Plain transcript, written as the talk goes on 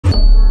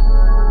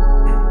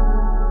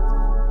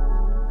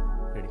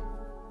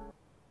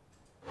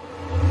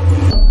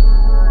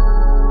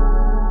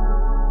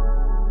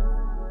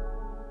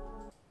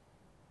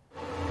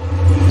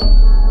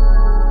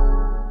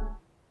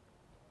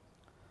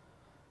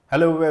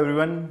Hello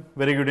everyone,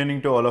 very good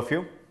evening to all of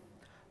you.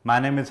 My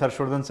name is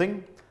Harshvardhan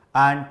Singh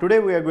and today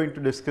we are going to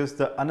discuss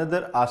the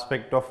another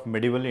aspect of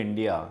medieval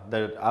India.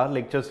 That our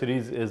lecture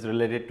series is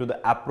related to the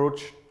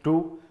approach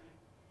to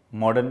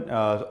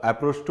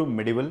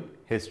medieval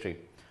history.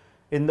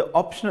 In the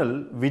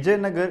optional,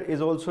 Vijayanagar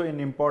is also an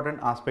important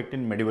aspect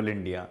in medieval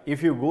India.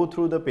 If you go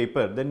through the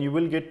paper, then you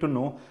will get to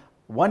know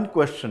one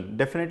question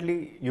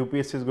definitely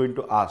UPSC is going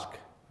to ask.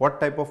 What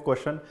type of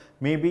question?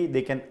 Maybe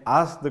they can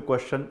ask the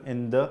question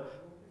in the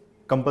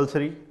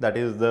compulsory, that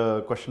is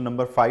the question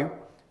number 5.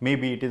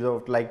 Maybe it is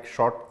of like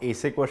short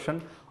essay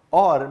question,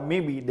 or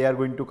maybe they are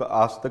going to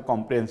ask the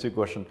comprehensive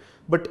question.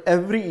 But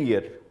every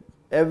year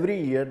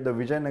the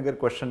Vijayanagar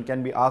question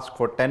can be asked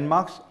for 10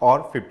 marks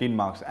or 15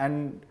 marks,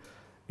 and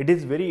it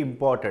is very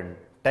important.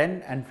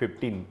 10 and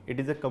 15, it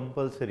is a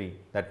compulsory.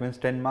 That means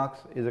 10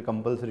 marks is a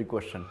compulsory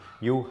question.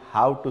 You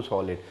have to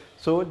solve it.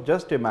 So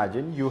just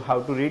imagine you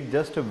have to read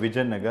just a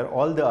Vijayanagar,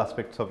 all the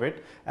aspects of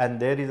it, and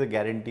there is a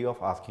guarantee of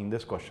asking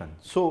this question.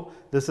 So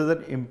this is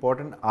an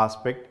important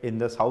aspect in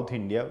the South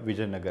India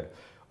Vijayanagar.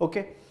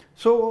 Okay.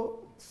 So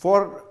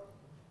for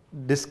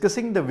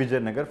discussing the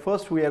Vijayanagar,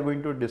 first we are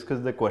going to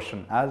discuss the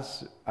question.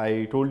 As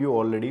I told you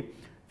already,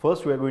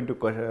 first we are going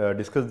to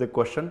discuss the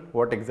question,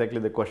 what exactly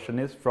the question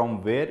is,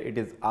 from where it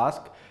is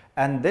asked,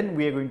 and then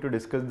we are going to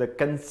discuss the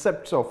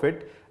concepts of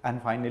it, and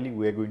finally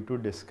we are going to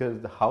discuss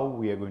how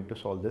we are going to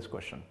solve this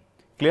question.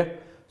 Clear?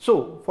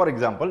 So for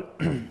example,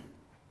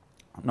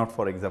 not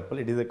for example,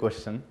 it is a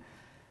question.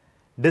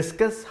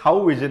 Discuss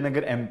how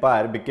Vijayanagar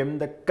Empire became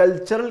the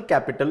cultural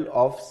capital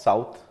of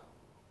South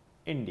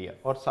India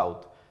or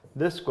South.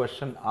 This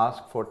question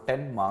asked for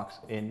 10 marks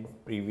in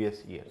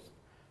previous years.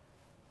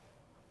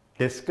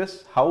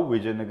 Discuss how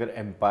Vijayanagar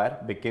Empire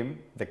became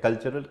the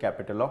cultural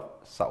capital of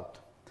South.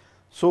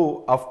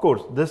 So, of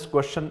course, this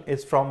question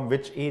is from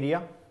which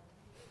area?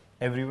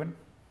 Everyone?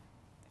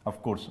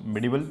 Of course,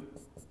 medieval.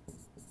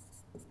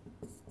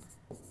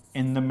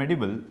 In the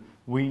medieval,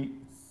 we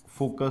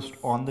focused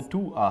on the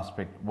two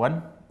aspects.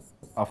 One,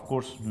 of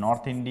course,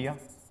 North India.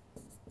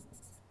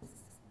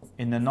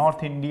 In the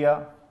North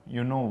India,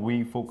 you know,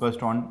 we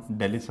focused on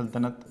Delhi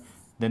Sultanate,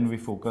 then we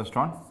focused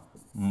on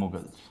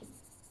Mughals.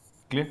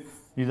 Clear?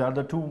 These are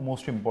the two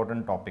most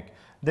important topics.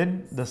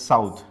 Then the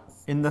South.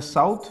 In the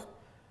South,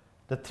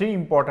 the three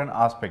important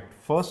aspects.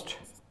 First,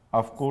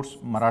 of course,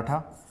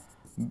 Maratha.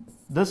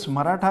 This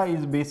Maratha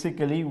is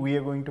basically, we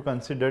are going to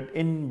consider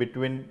in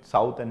between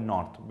South and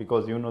North,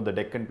 because you know the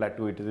Deccan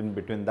Plateau, it is in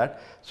between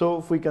that. So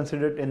if we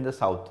consider it in the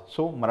South,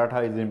 so Maratha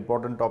is an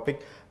important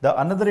topic. The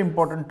another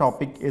important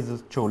topic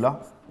is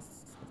Chola,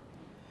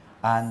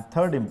 and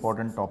third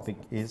important topic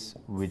is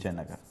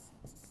Vijayanagar.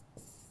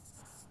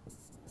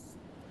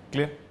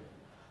 Clear?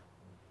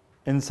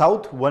 In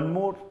South, one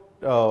more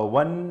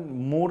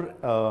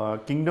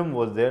kingdom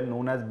was there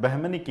known as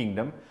Bahamani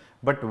kingdom.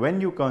 But when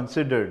you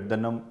consider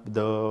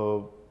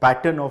the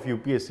pattern of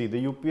UPSC,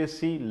 the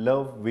UPSC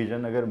love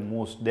Vijayanagar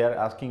most. They are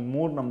asking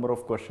more number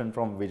of questions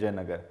from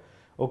Vijayanagar.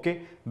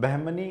 Okay,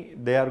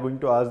 Bahamani, they are going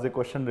to ask the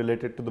question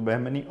related to the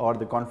Bahamani or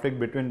the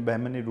conflict between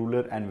Bahamani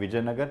ruler and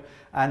Vijayanagar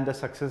and the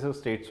successive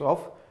states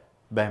of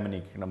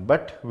Bahamani kingdom.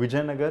 But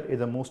Vijayanagar is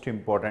the most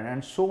important,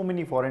 and so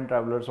many foreign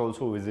travelers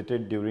also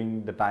visited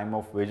during the time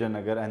of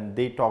Vijayanagar, and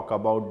they talk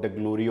about the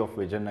glory of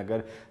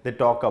Vijayanagar. They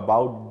talk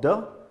about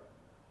the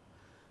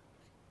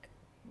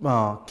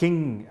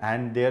king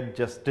and their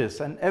justice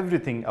and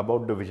everything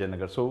about the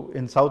Vijayanagar. So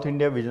in South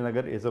India,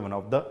 Vijayanagar is one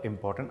of the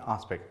important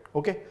aspect.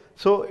 Okay,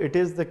 so it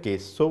is the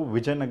case. So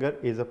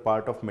Vijayanagar is a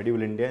part of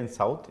medieval India. In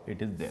South,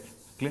 it is there.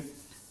 Clear?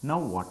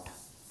 Now what?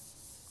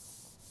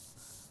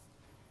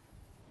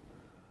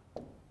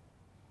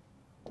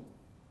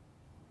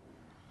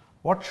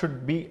 What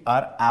should be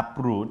our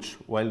approach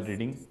while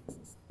reading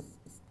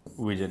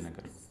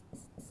Vijayanagar?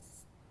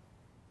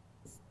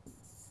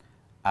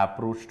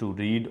 Approach to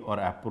read or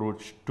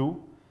approach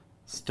to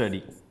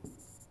study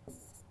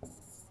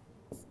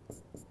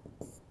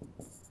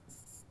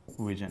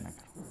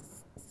Vijayanagar.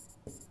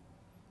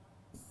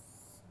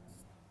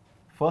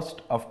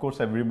 First, of course,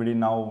 everybody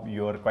now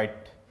you are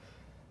quite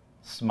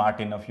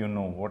smart enough, you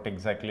know what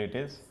exactly it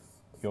is.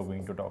 You are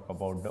going to talk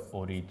about the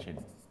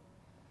origin.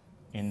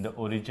 In the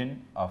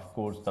origin, of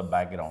course, the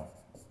background.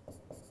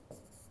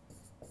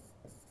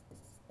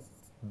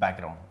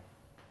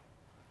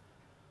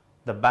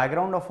 The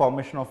background of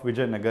formation of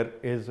Vijayanagar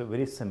is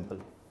very simple.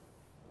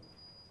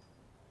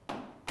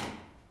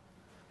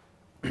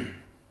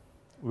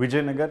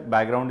 Vijayanagar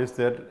background is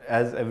there,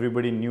 as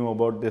everybody knew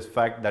about this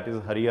fact, that is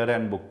Harihara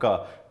and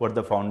Bukka were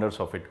the founders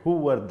of it. Who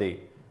were they?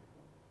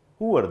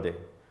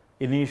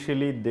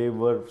 Initially, they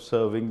were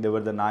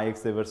the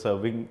Nayaks, they were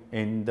serving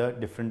in the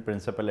different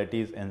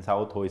principalities in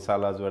South.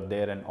 Hoysalas were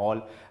there and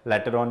all.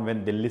 Later on,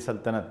 when Delhi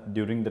Sultanate,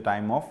 during the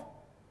time of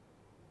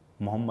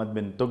Muhammad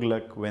bin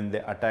Tughlaq, when they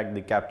attacked,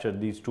 they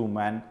captured these two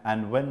men,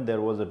 and when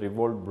there was a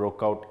revolt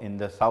broke out in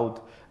the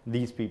South,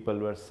 these people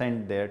were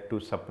sent there to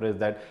suppress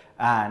that,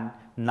 and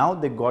now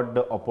they got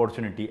the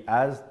opportunity,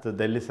 as the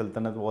Delhi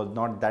Sultanate was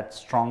not that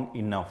strong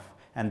enough.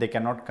 and they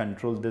cannot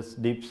control this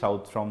deep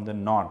south from the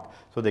north.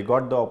 So they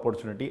got the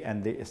opportunity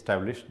and they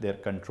established their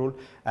control,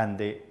 and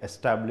they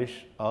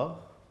established a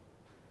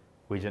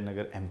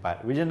Vijayanagar Empire.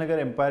 Vijayanagar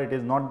Empire, it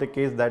is not the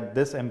case that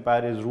this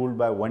empire is ruled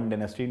by one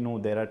dynasty. No,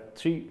 there are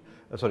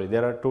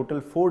total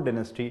 4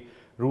 dynasty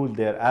ruled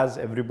there. As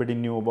everybody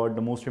knew about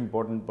the most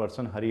important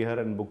person, Harihara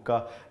and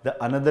Bukka, the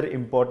another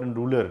important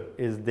ruler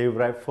is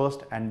Devaraya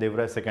first and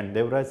Devaraya second.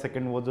 Devaraya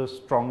second was the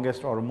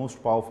strongest or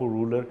most powerful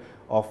ruler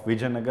of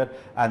Vijayanagar,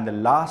 and the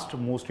last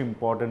most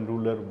important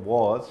ruler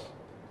was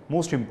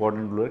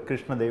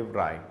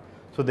Krishna-Devaraya.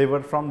 So they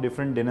were from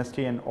different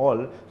dynasty and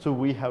all, so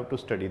we have to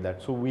study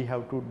that. So we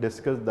have to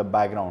discuss the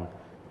background,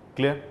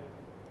 clear?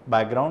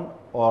 Background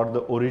or the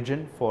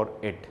origin for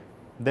it.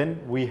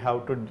 Then we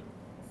have to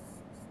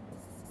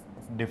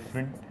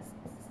different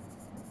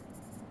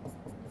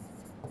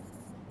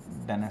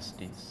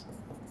dynasties.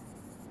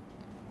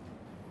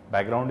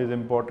 Background is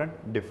important,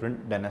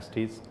 different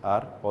dynasties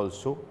are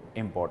also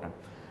important.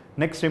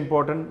 Next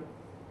important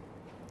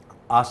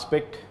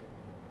aspect.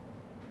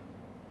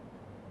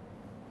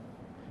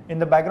 In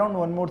the background,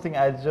 one more thing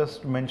I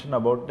just mentioned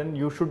about, then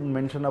you should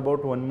mention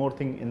about one more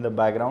thing in the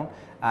background,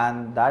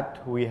 and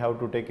that we have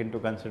to take into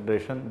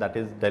consideration, that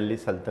is Delhi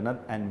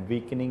Sultanate and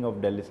weakening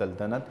of Delhi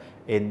Sultanate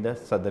in the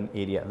southern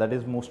area. That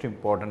is most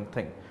important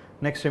thing.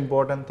 Next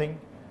important thing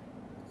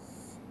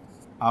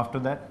after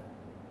that,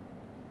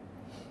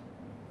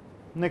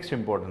 next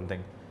important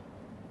thing,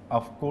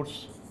 of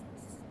course,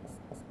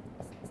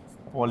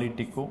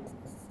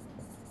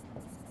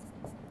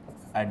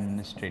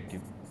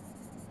 politico-administrative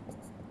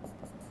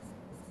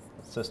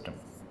system.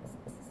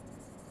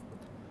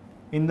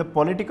 In the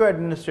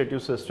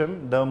politico-administrative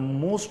system, the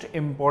most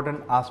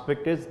important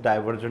aspect is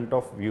divergence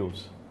of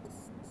views.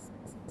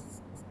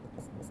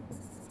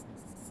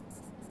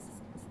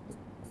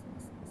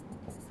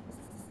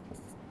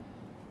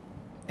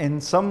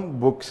 In some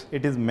books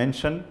it is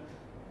mentioned,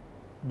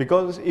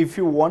 because if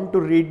you want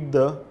to read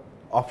the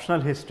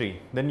optional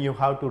history, then you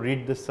have to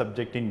read this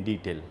subject in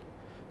detail.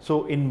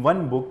 So in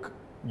one book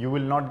you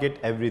will not get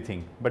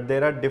everything, but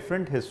there are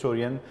different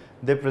historians,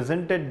 they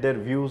presented their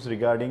views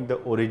regarding the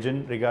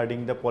origin,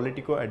 regarding the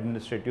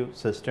politico-administrative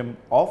system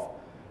of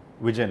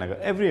Vijayanagar,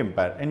 every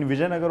empire. In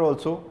Vijayanagar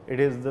also, it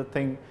is the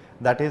thing,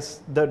 that is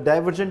the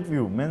divergent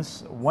view,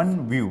 means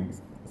one view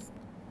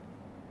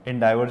in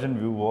divergent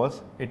view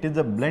was, it is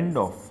a blend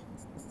of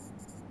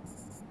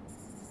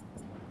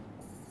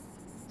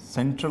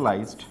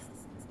centralized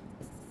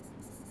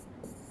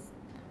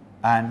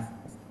and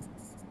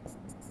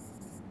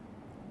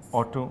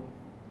autonomous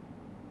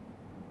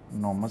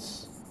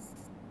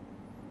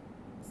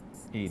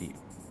area.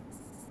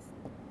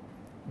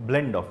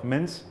 Blend of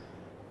means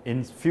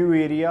in few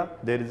area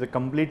there is a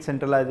complete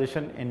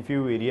centralization, in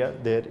few area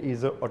there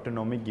is a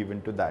autonomy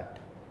given to that.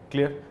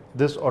 Clear?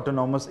 This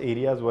autonomous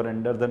areas were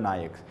under the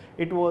Nayaks.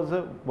 It was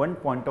a one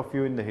point of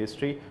view in the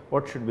history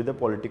what should be the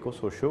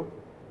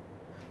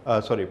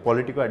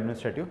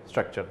politico-administrative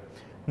structure.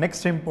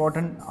 Next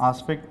important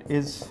aspect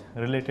is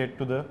related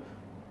to the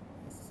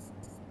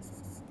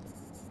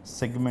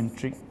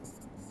segmentary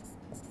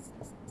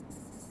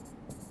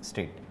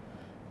state.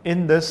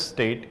 In this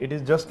state, it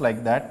is just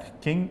like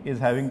that, king is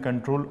having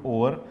control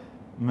over,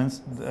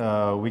 means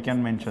we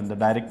can mention the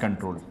direct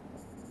control.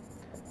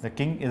 The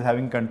king is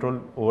having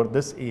control over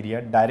this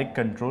area, direct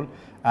control,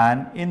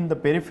 and in the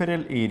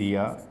peripheral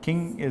area,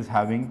 king is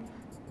having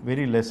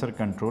very lesser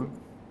control,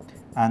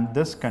 and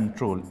this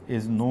control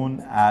is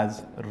known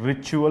as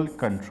ritual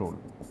control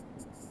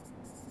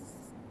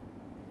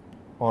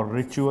or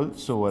ritual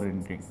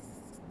sovereignty.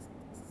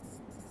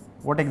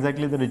 What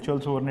exactly the ritual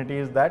sovereignty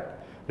is that?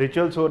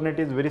 Ritual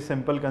sovereignty is very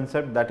simple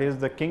concept, that is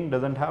the king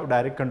doesn't have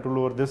direct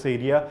control over this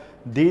area.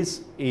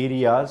 These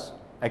areas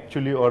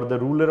actually, or the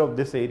ruler of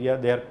this area,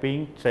 they are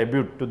paying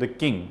tribute to the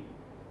king.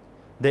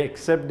 They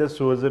accept the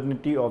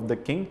sovereignty of the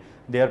king,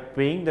 they are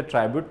paying the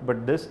tribute,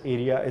 but this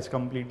area is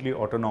completely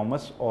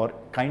autonomous or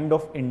kind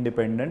of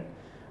independent.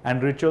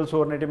 And ritual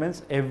sovereignty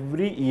means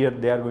every year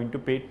they are going to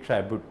pay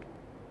tribute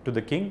to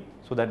the king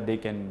so that they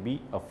can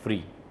be a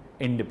free,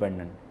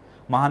 independent.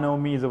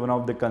 Mahanavami is one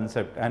of the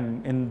concept,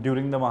 and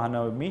during the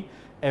Mahanavami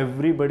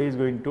everybody is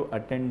going to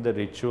attend the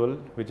ritual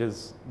which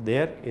is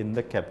there in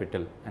the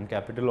capital, and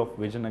capital of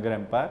Vijayanagar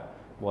Empire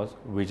was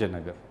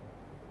Vijayanagar.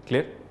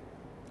 Clear?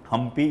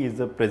 Hampi is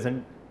the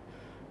present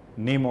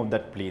name of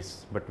that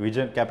place, but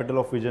capital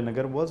of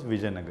Vijayanagar was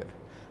Vijayanagar.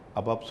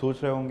 अब आप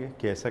सोच रहे होंगे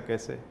कि ऐसा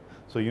कैसे?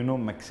 So you know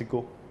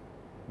Mexico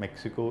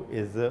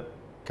is a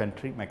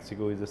country,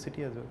 Mexico is a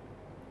city as well.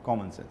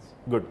 Common sense.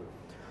 Good.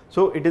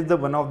 So it is the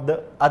one of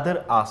the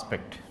other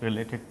aspect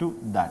related to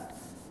that.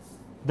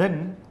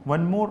 Then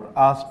one more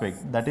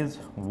aspect, that is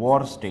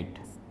war state.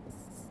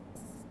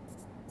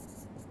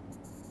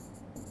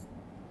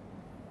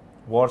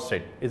 War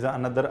state is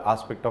another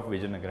aspect of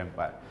Vijayanagar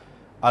Empire.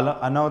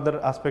 Another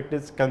aspect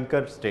is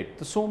conquered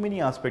state. So many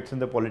aspects in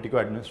the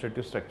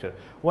politico-administrative structure.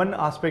 One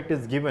aspect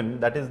is given,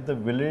 that is the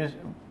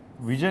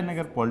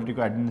Vijayanagar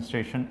political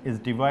administration is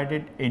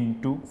divided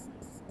into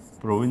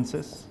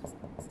provinces.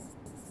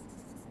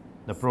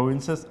 The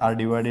provinces are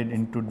divided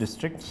into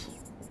districts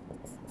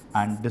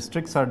and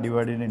districts are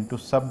divided into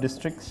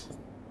sub-districts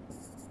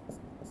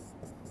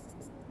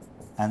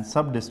and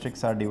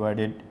sub-districts are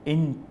divided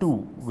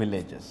into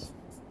villages.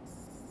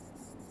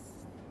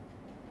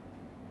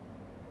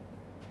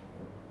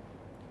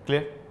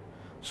 Clear?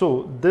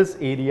 So, these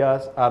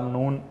areas are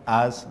known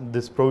as,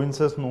 these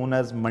provinces known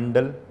as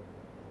mandal,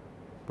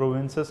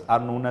 provinces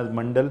are known as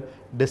mandal,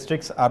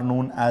 districts are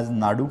known as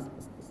nadu,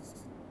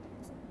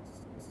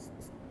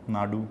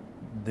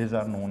 these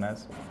are known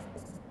as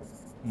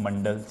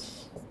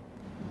mandals.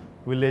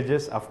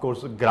 Villages, of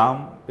course,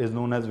 gram is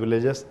known as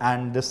villages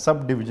and the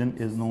subdivision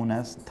is known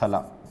as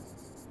thala.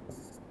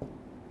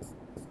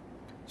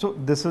 So,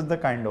 this is the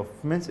kind of,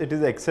 means it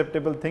is an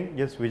acceptable thing.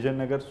 Yes,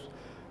 Vijayanagar's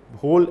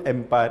whole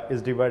empire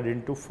is divided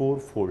into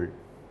fourfold.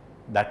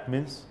 That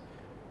means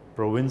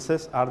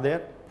provinces are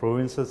there,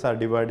 provinces are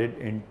divided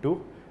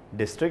into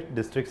districts,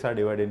 districts are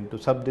divided into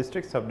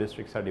sub-districts,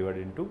 sub-districts are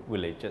divided into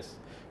villages.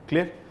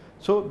 Clear?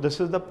 So, this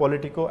is the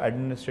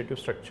politico-administrative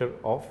structure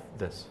of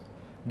this.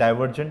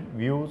 Divergent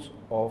views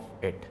of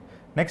it.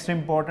 Next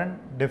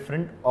important,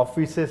 different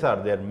offices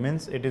are there,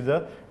 means it is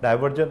a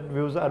divergent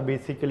views are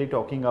basically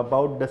talking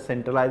about the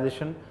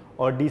centralization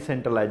or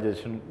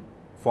decentralization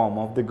form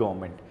of the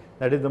government.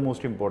 That is the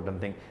most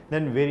important thing.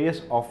 Then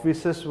various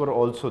offices were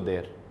also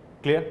there.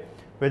 Clear?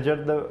 Whether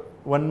the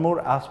one more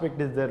aspect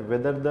is there,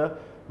 whether the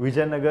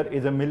Vijayanagar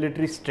is a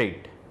military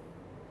state,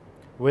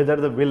 whether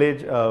the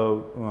village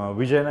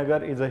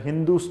Vijayanagar is a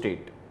Hindu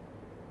state.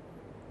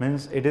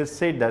 Means it is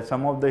said that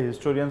some of the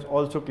historians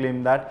also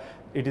claim that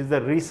it is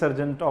the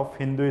resurgence of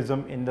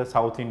Hinduism in the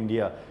South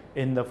India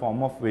in the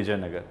form of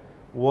Vijayanagar.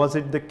 Was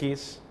it the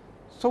case?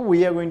 So,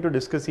 we are going to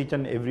discuss each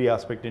and every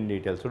aspect in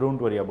detail. So, do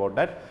not worry about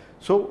that.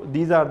 So,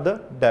 these are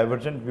the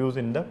divergent views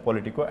in the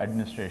political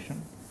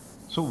administration.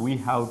 So, we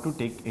have to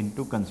take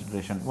into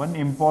consideration one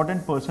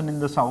important person in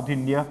the South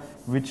India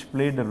which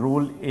played a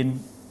role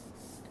in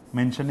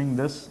mentioning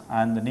this,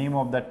 and the name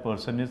of that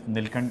person is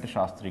Nilkanta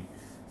Shastri.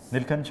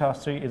 Nilkanta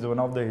Shastri is one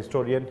of the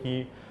historian.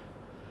 He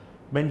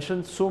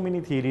mentions so many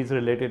theories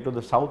related to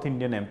the South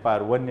Indian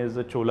Empire. One is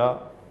the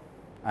Chola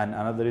and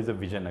another is the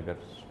Vijayanagar.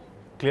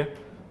 Clear?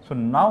 So,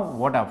 now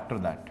what after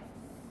that?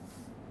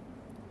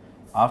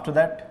 After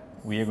that,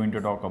 we are going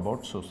to talk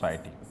about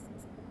society.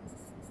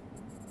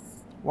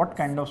 What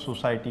kind of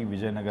society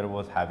Vijayanagar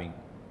was having?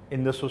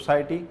 In the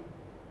society,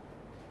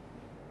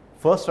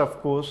 first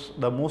of course,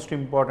 the most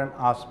important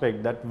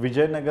aspect that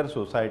Vijayanagar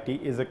society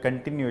is a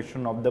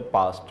continuation of the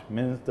past,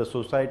 means the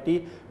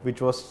society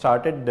which was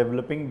started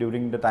developing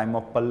during the time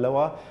of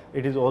Pallava.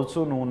 It is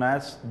also known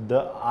as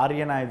the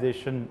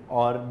Aryanization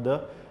or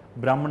the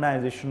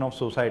Brahmanization of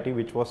society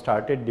which was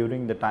started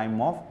during the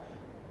time of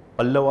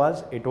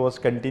Pallavas. It was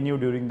continued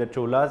during the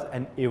Cholas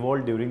and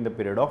evolved during the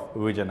period of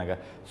Vijayanagar.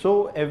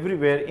 So,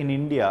 everywhere in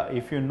India,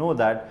 if you know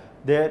that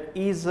there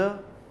is a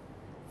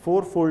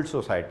fourfold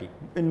society,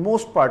 in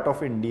most part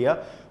of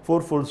India,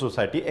 fourfold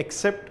society,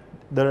 except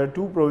there are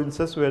two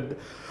provinces where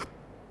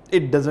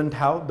it does not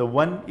have. The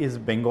one is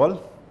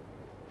Bengal,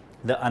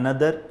 the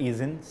another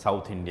is in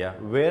South India,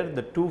 where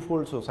the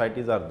twofold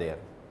societies are there.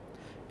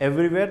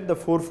 Everywhere the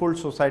fourfold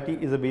society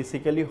is a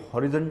basically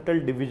horizontal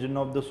division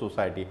of the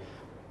society.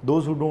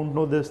 Those who do not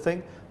know this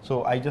thing,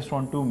 so I just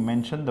want to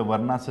mention the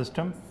Varna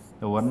system.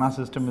 The Varna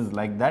system is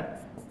like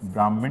that: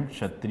 Brahmin,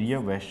 Kshatriya,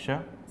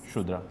 Vaishya,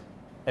 Shudra.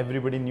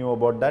 Everybody knew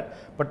about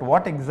that. But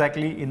what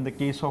exactly in the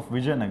case of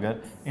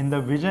Vijayanagar? In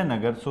the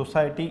Vijayanagar,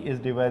 society is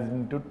divided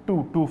into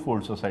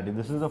twofold society.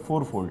 This is a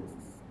fourfold.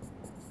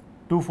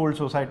 Twofold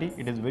society,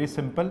 it is very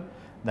simple,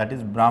 that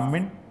is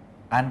Brahmin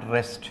and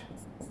rest.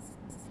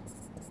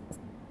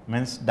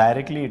 Means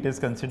directly it is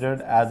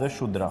considered as a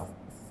Shudra.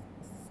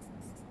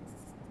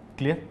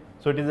 Clear?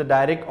 So, it is a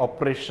direct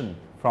operation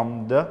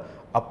from the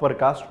upper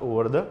caste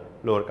over the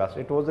lower caste.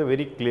 It was a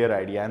very clear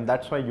idea, and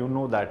that is why you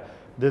know that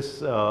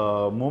this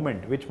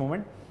movement, which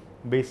movement?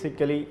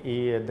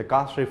 Basically the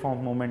caste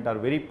reform movement are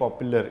very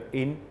popular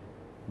in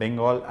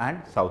Bengal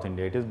and South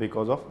India. It is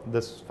because of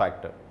this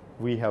factor.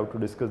 We have to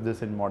discuss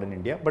this in modern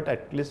India, but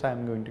at least I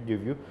am going to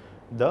give you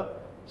the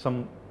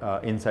some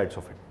insights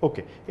of it.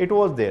 Okay, it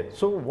was there.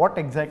 So, what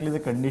exactly the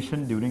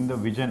condition during the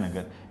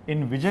Vijayanagar?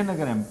 In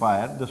Vijayanagar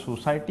Empire, the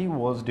society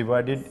was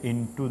divided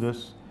into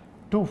this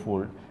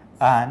twofold,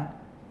 and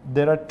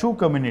there are two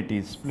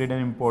communities played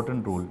an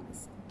important role: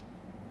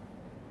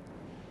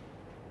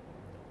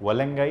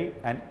 Valangai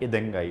and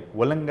Idangai.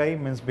 Valangai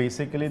means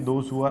basically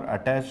those who are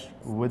attached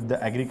with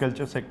the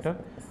agriculture sector,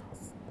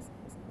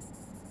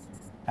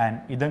 and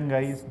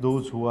Idangai is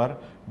those who are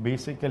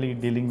basically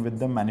dealing with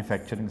the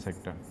manufacturing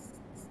sector.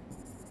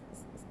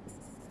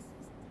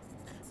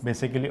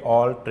 Basically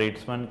all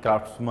tradesmen,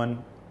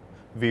 craftsmen,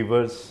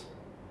 weavers,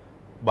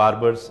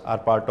 barbers are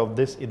part of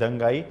this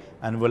Idangai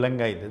and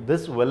Valangai.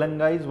 This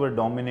Valangais were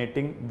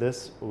dominating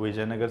this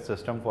Vijayanagar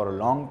system for a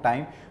long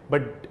time,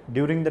 but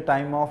during the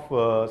time of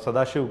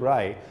Sadashiv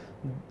Rai,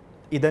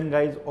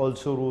 Idangais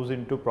also rose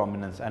into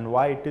prominence. And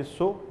why it is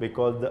so?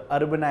 Because the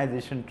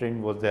urbanization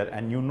trend was there,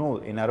 and you know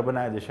in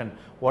urbanization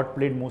what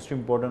played most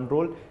important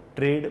role?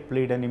 trade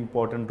played an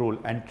important role,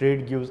 and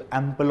trade gives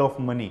ample of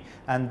money,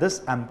 and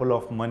this ample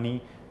of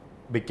money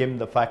became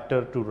the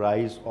factor to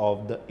rise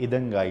of the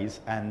Idangais,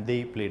 and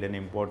they played an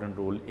important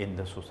role in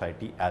the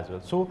society as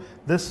well. So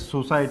this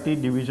society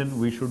division,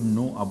 we should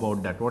know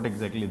about that, what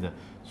exactly the,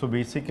 so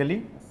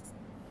basically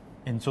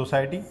in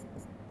society,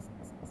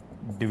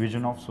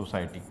 division of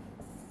society,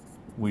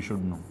 we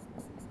should know.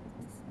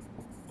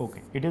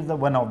 Okay, it is the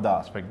one of the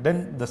aspect.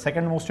 Then the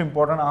second most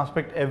important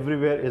aspect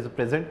everywhere is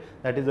present,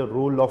 that is the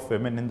role of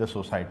women in the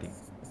society.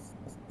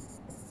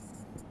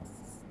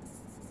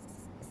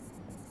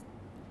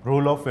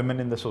 Role of women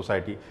in the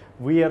society.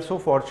 We are so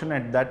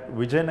fortunate that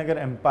Vijayanagar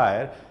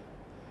Empire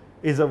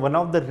is one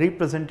of the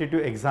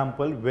representative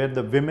example where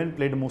the women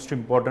played most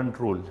important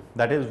role.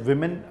 That is,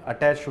 women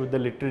attached with the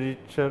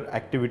literature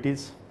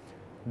activities,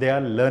 they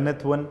are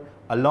learned one.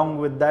 Along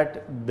with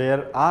that,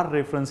 there are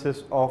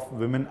references of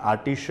women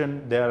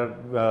artisan, there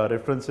are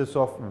references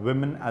of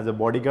women as a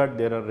bodyguard,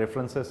 there are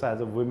references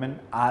as a women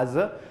as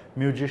a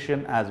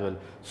musician as well.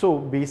 So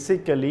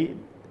basically,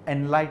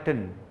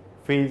 enlightened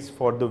phase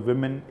for the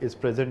women is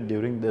present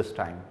during this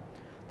time.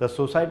 The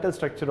societal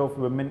structure of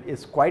women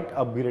is quite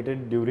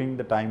upgraded during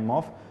the time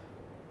of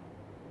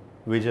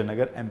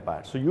Vijayanagar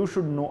Empire. So you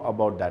should know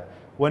about that.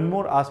 One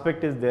more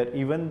aspect is there,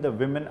 even the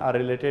women are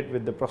related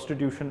with the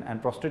prostitution,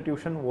 and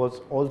prostitution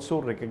was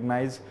also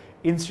recognized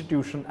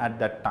institution at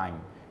that time.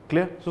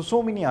 Clear?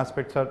 So many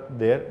aspects are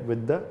there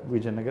with the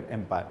Vijayanagar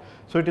Empire.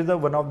 So it is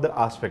one of the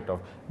aspect of.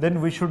 Then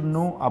we should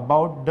know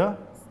about the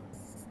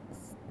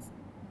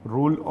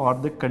role or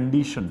the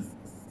condition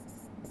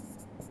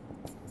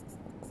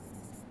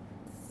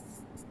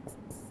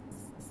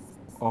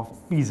of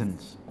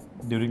peasants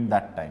during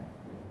that time.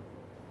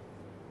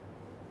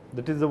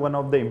 That is one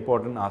of the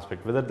important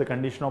aspect, whether the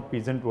condition of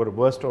peasant were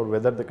worst or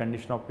whether the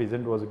condition of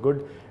peasant was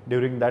good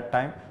during that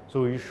time.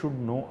 So you should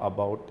know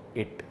about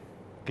it.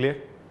 Clear?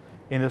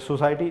 In the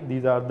society,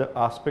 these are the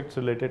aspects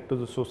related to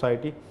the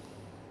society.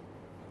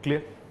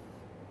 Clear?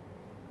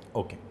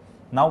 Okay.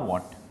 Now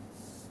what?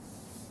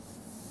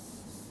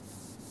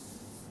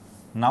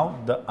 Now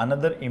the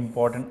another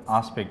important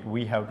aspect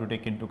we have to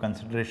take into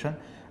consideration,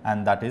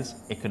 and that is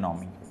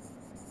economy.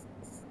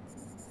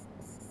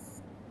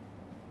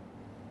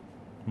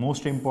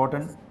 Most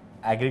important,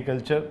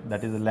 agriculture,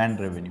 that is the land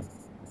revenue.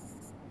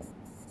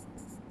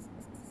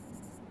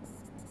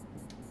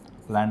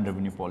 Land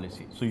revenue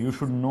policy. So you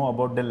should know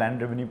about the land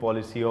revenue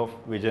policy of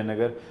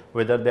Vijayanagar,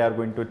 whether they are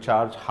going to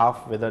charge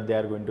half, whether they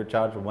are going to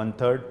charge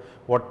 1/3,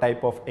 what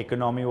type of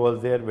economy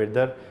was there,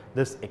 whether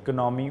this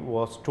economy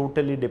was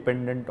totally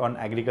dependent on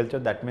agriculture,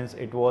 that means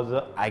it was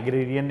an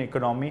agrarian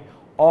economy,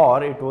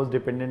 or it was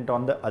dependent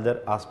on the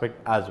other aspect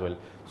as well.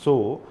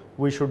 So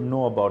we should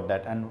know about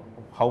that, and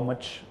how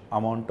much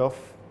amount of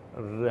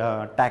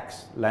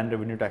tax, land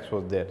revenue tax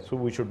was there. So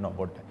we should know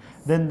about that.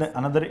 Then the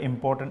another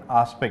important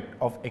aspect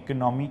of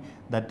economy,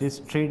 that is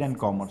trade and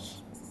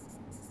commerce.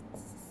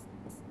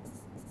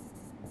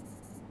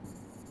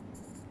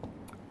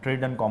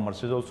 Trade and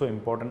commerce is also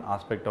important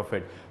aspect of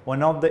it.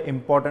 One of the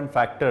important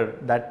factor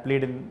that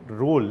played a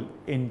role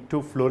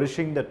into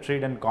flourishing the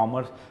trade and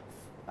commerce,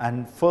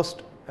 and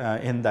first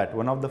in that,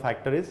 one of the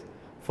factor is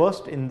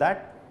first in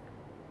that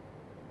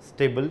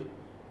stable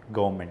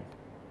government.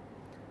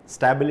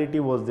 Stability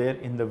was there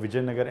in the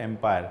Vijayanagar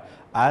Empire.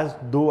 As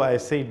though I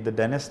said the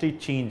dynasty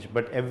changed,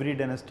 but every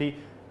dynasty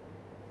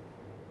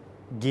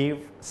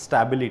gave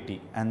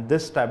stability, and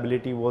this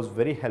stability was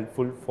very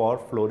helpful for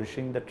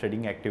flourishing the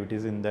trading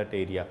activities in that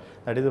area.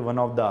 That is one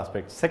of the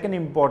aspects. Second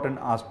important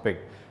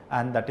aspect,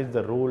 and that is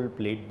the role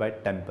played by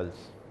temples.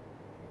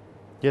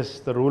 Yes,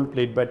 the role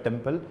played by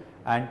temple,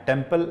 and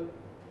temple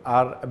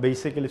are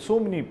basically so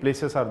many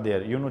places are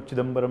there. You know,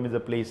 Chidambaram is a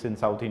place in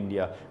South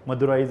India,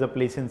 Madurai is a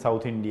place in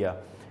South India,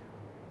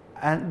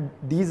 and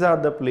these are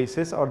the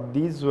places, or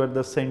these were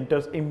the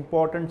centers,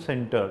 important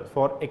centers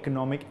for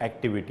economic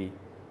activity.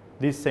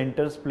 These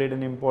centers played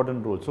an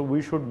important role. So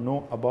we should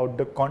know about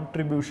the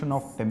contribution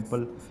of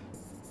temple.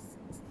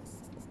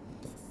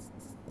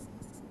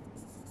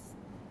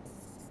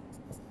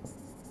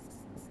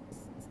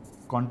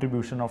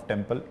 Contribution of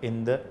temple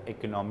in the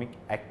economic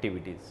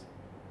activities.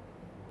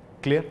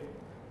 Clear?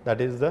 That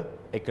is the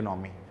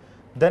economy.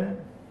 Then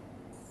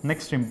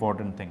next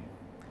important thing,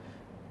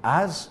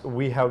 as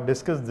we have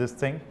discussed this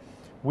thing,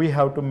 we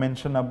have to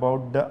mention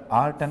about the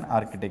art and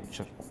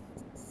architecture.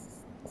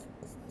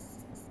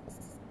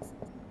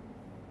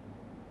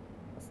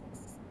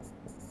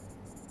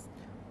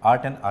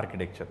 Art and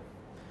architecture.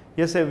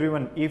 Yes,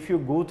 everyone, if you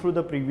go through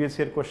the previous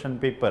year question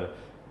paper,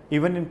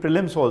 even in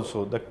prelims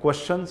also, the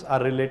questions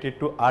are related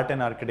to art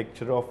and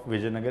architecture of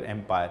Vijayanagar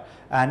Empire,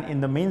 and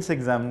in the mains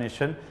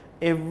examination,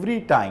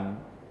 every time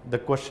the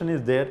question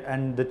is there,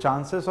 and the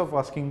chances of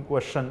asking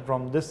question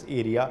from this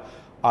area,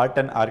 art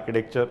and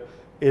architecture,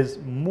 is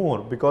more,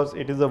 because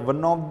it is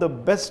one of the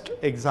best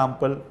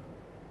example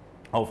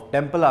of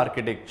temple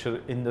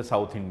architecture in the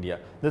South India.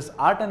 This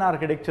art and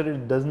architecture,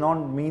 it does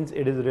not means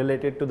it is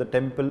related to the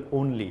temple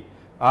only.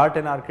 Art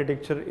and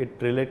architecture, it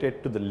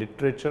related to the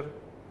literature,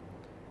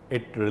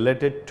 it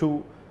related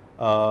to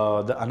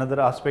The another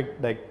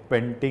aspect like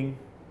painting,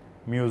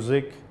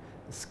 music,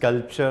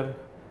 sculpture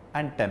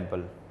and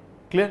temple.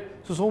 Clear?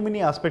 So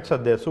many aspects are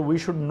there. So we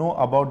should know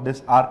about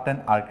this art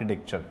and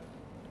architecture.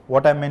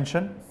 What I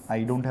mentioned,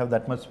 I don't have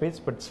that much space,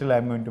 but still I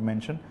am going to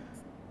mention.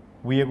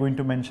 We are going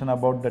to mention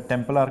about the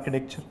temple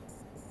architecture.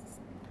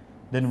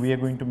 Then we are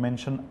going to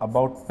mention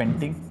about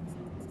painting.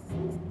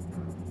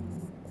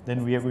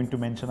 Then we are going to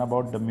mention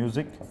about the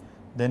music.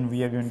 Then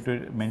we are going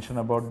to mention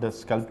about the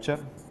sculpture,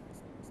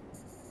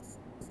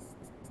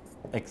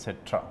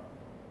 etc.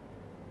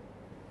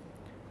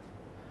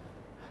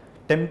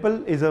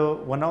 Temple is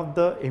one of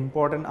the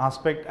important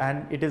aspect,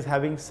 and it is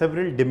having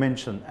several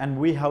dimensions, and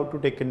we have to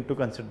take into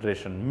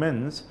consideration.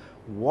 Means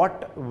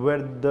what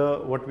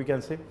we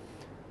can say,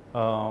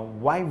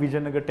 why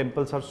Vijayanagar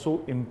temples are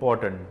so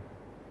important,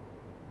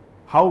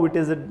 how it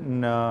is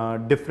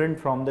different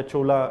from the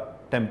Chola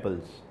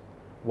temples,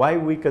 why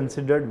we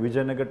considered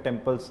Vijayanagar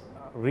temples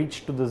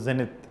reached to the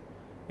zenith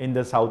in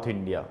the South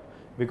India,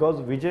 because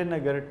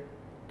Vijayanagar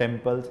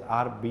temples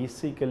are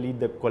basically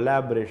the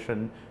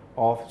collaboration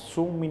of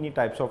so many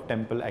types of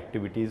temple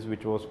activities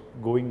which was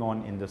going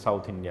on in the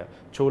South India.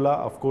 Chola,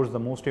 of course, the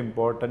most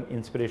important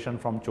inspiration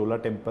from Chola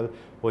temple,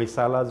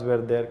 Hoysalas were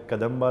there,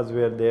 Kadambas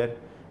were there.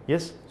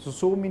 Yes,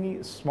 so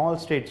many small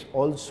states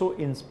also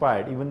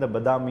inspired, even the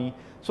Badami.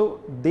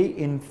 So they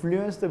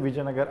influenced the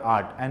Vijayanagar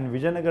art, and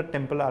Vijayanagar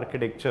temple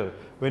architecture,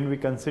 when we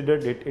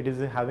considered it, it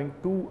is having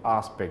two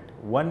aspects.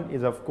 One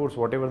is, of course,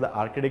 whatever the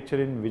architecture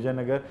in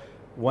Vijayanagar,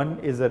 one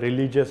is a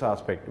religious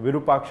aspect.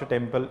 Virupaksha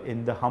temple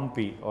in the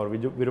Hampi, or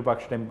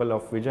Virupaksha temple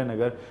of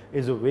Vijayanagar,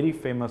 is a very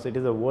famous. It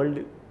is a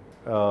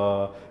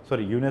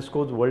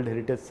UNESCO's World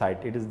Heritage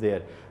Site. It is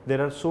there. There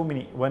are so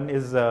many. One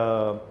is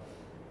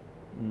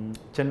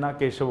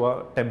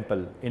Chennakeshava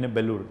temple in a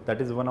Belur. That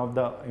is one of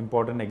the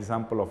important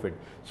example of it.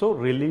 So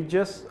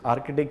religious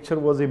architecture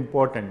was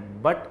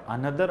important, but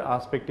another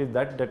aspect is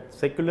that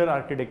secular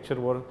architecture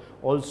was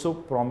also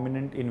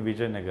prominent in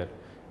Vijayanagar.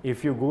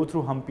 If you go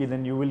through Hampi,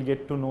 then you will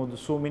get to know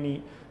so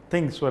many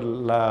things where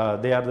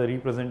they are the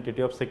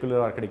representative of secular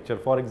architecture.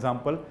 For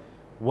example,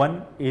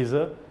 one is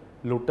a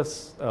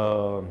lotus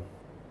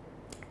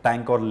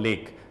tank or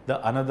lake.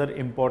 The another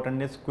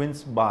important is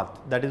Queen's Bath,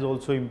 that is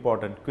also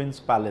important, Queen's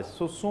Palace.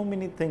 So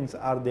many things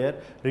are there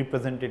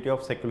representative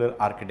of secular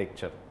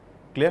architecture.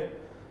 Clear?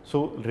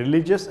 So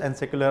religious and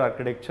secular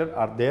architecture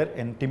are there,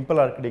 and temple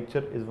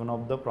architecture is one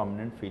of the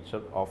prominent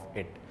feature of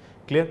it.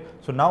 Clear?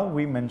 So now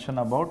we mention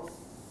about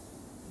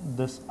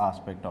this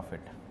aspect of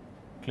it.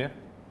 Clear?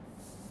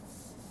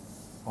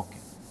 Okay.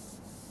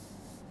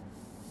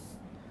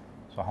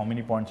 So how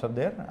many points are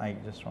there? I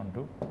just want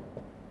to.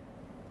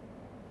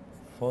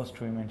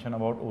 First we mention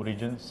about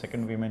origins,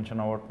 second we mention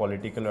about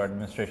political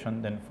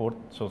administration, then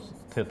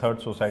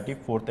third society,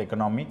 fourth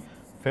economy,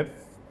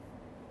 fifth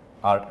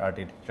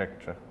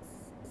architecture.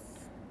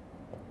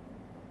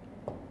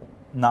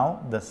 Now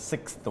the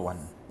sixth one.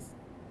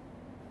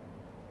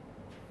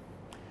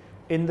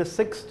 In the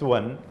sixth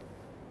one,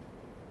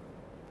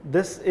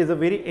 this is a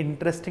very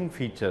interesting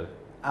feature,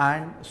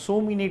 and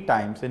so many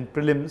times in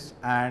prelims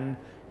and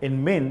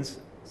in mains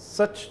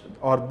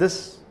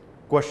this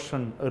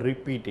question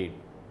repeated,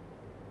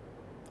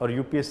 or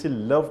UPSC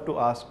love to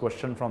ask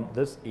question from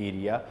this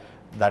area,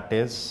 that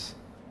is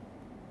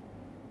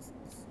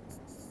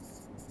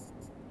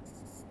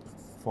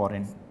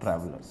foreign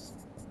travelers.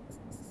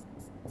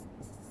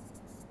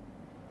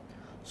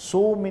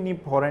 So many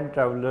foreign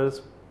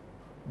travelers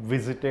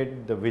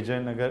visited the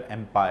Vijayanagar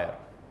Empire,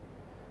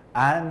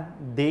 and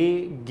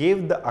they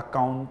gave the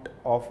account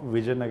of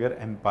Vijayanagar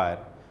Empire.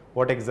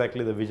 What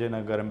exactly the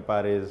Vijayanagar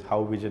Empire is,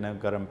 how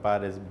Vijayanagar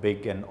Empire is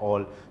big and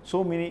all.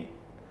 So many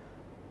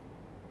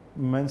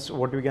means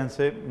what we can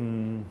say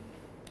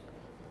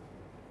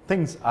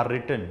things are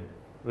written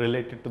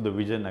related to the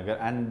Vijayanagar,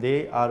 and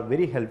they are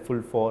very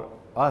helpful for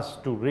us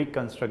to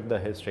reconstruct the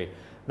history.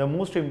 The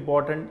most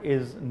important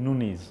is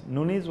Nunes.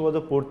 Nunes was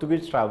a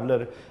Portuguese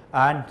traveler,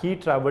 and he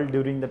traveled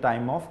during the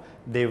time of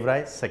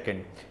Devaraya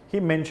II. He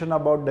mentioned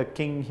about the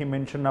king, he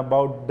mentioned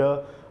about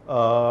the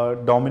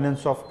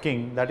dominance of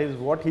king. That is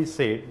what he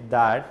said,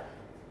 that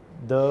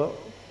the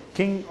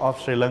king of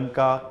Sri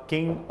Lanka,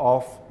 king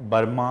of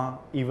Burma,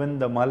 even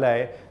the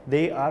Malay,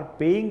 they are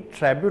paying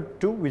tribute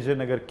to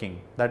Vijayanagar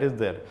king. That is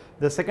there.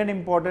 The second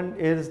important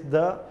is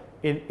the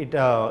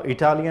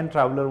Italian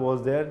traveler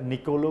was there,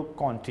 Nicholo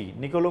Conti.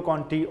 Nicholo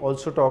Conti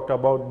also talked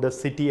about the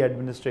city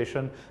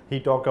administration, he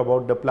talked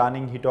about the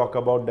planning, he talked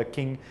about the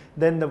king.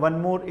 Then the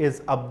one more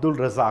is Abdul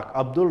Razzaq.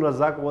 Abdul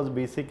Razzaq was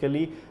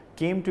basically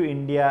came to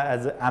India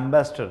as an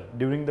ambassador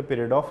during the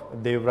period of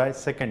Devaraya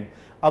II.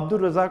 Abdul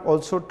Razzaq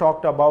also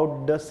talked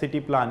about the city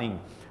planning,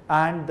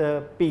 and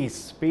the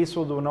Paes. Paes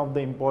was one of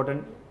the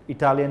important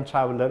Italian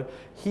traveler.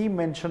 He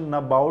mentioned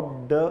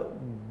about the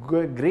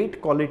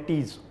great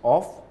qualities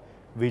of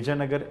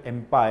Vijayanagar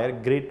Empire,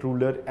 great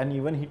ruler, and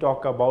even he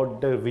talked about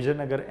the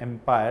Vijayanagar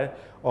Empire,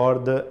 or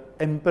the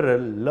emperor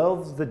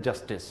loves the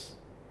justice.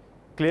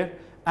 Clear?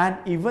 And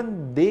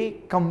even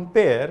they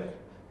compare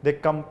they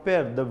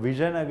compare the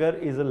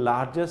Vijayanagar is the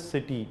largest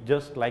city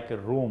just like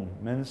Rome,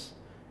 means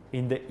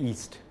in the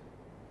east.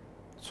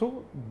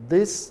 So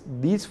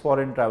these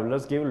foreign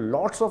travelers gave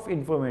lots of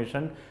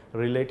information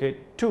related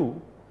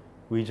to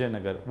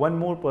Vijayanagar. One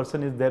more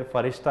person is there,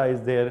 Farishta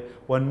is there,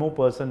 one more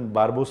person,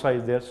 Barbosa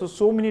is there.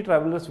 So many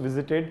travelers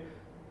visited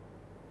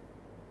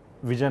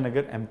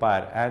Vijayanagar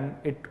Empire, and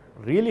it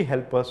really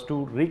helped us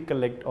to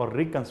recollect or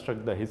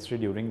reconstruct the history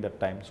during that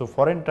time. So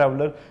foreign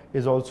traveler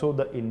is also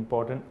the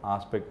important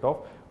aspect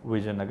of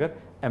Vijayanagar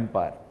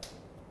Empire.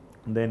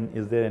 Then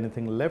is there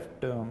anything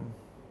left?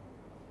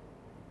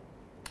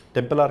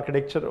 Temple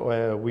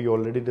architecture we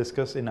already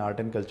discussed in art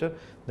and culture.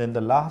 Then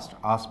the last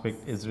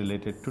aspect is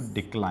related to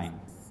decline.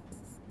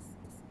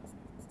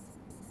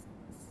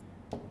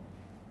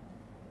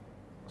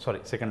 Sorry,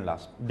 second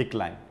last,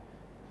 decline.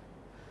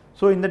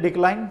 So in the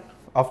decline,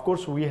 of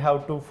course, we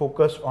have to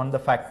focus on the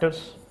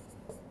factors.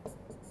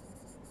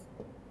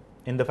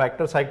 In the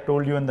factors, I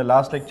told you in the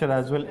last lecture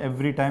as well,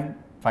 every time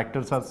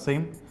factors are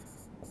same: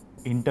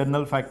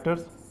 internal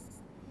factors,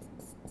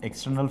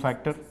 external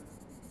factor.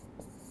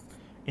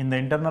 In the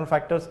internal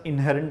factors,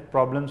 inherent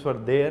problems were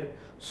there,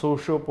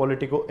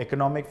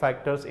 socio-politico-economic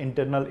factors,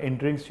 internal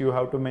intrigues you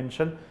have to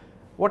mention,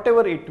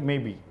 whatever it may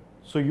be.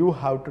 So you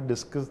have to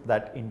discuss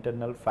that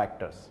internal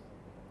factors.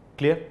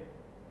 Clear?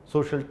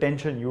 Social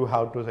tension you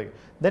have to say.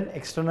 Then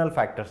external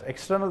factors.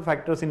 External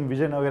factors in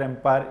Vijayanagar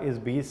Empire is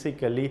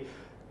basically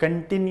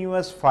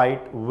continuous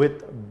fight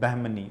with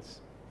Bahmanis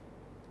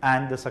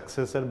and the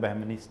successor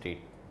Bahmani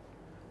state.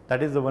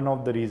 That is the one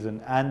of the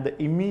reason, and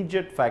the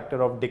immediate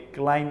factor of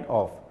decline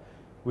of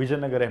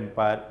Vijayanagar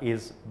Empire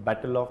is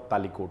Battle of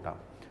Talaikotta.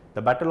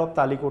 The Battle of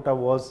Talaikotta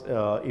was,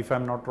 if I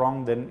am not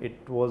wrong, then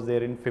it was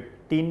there in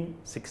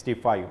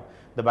 1565.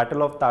 The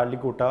Battle of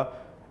Talaikotta,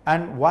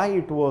 and why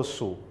it was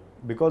so?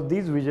 Because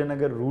these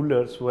Vijayanagar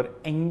rulers were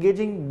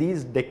engaging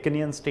these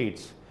Deccanian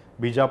states,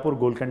 Bijapur,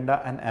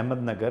 Golkonda and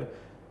Ahmednagar,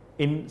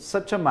 in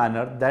such a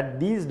manner that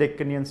these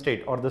Deccanian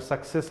state or the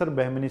successor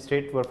Bahmani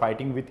state were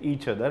fighting with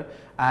each other,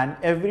 and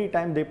every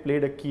time they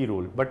played a key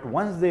role. But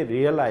once they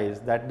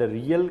realized that the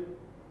real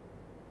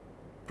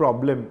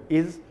problem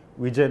is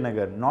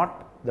Vijayanagar,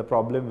 not the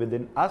problem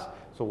within us,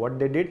 so what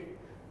they did?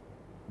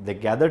 They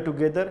gathered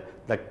together.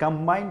 The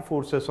combined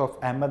forces of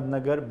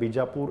Ahmednagar,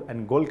 Bijapur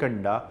and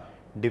Golkonda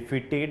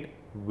defeated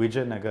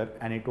Vijayanagar,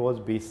 and it was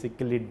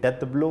basically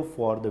death blow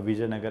for the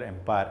Vijayanagar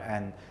Empire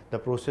and the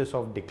process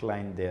of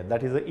decline there.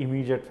 That is the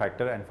immediate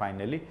factor, and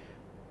finally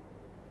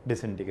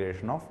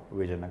disintegration of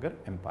Vijayanagar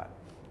Empire.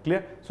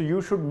 Clear? So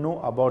you should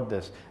know about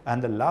this.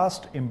 And the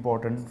last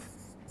important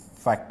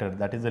factor,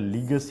 that is the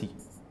legacy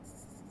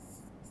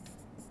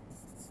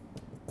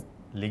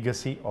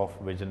of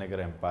Vijayanagar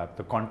Empire,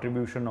 the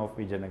contribution of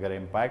Vijayanagar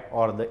Empire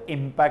or the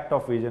impact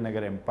of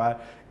Vijayanagar Empire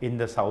in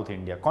the South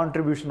India,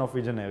 contribution of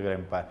Vijayanagar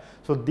Empire.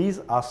 So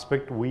these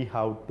aspects we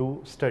have to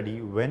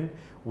study when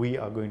we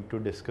are going to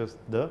discuss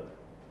the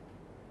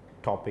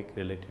topic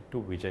related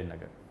to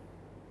Vijayanagar.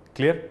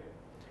 Clear?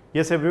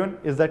 Yes everyone,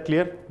 is that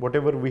clear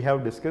whatever we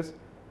have discussed?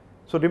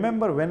 So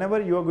remember,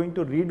 whenever you are going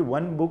to read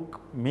one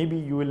book, maybe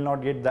you will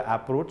not get the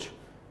approach,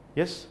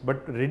 yes,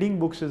 but reading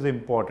books is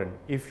important.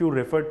 If you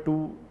refer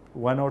to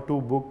one or two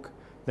book,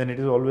 then it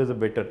is always a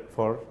better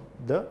for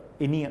the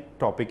any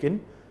topic in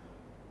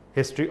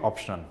history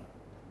optional.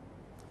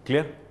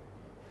 Clear?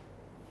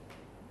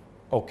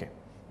 Okay.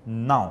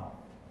 Now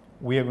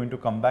we are going to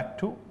come back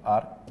to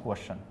our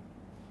question.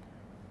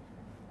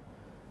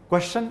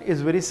 Question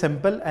is very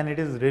simple, and it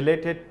is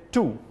related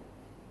to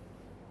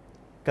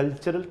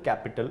cultural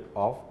capital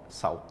of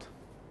South.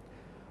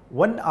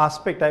 One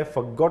aspect I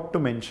forgot to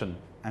mention,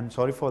 I'm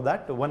sorry for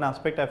that, one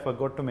aspect I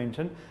forgot to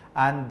mention,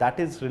 and that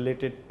is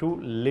related to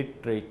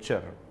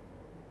literature.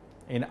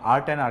 In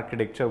art and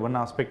architecture, one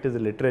aspect is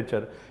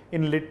literature.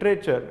 In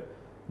literature,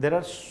 there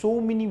are so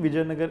many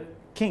Vijayanagar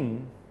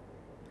king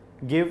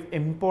gave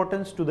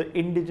importance to the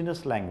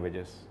indigenous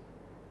languages.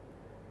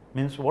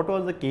 Means what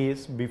was the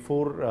case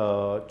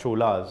before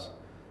Cholas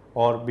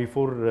or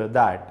before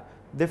that?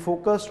 They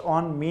focused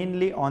on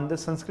mainly on the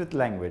Sanskrit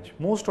language.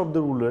 Most of the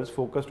rulers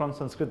focused on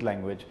Sanskrit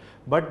language,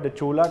 but the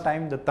Chola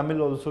time the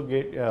Tamil also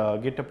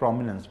get a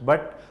prominence.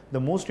 But the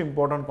most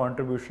important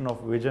contribution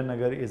of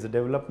Vijayanagar is the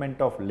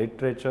development of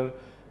literature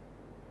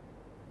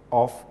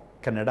of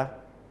Kannada,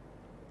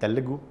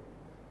 Telugu,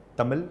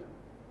 Tamil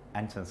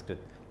and Sanskrit.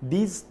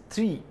 These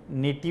three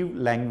native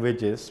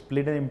languages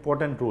played an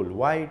important role.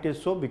 Why it is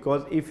so?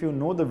 Because if you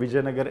know the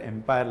Vijayanagar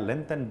Empire,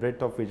 length and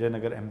breadth of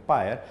Vijayanagar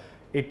Empire,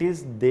 it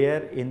is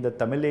there in the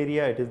Tamil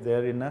area, it is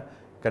there in the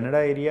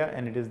Kannada area,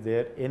 and it is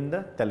there in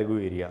the Telugu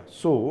area.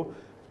 So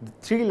the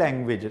three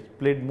languages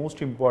played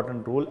most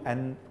important role,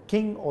 and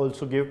king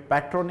also gave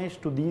patronage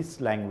to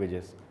these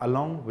languages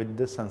along with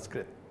the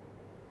Sanskrit.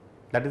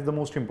 That is the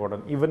most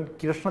important. Even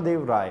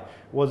Krishna-Godavari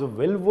was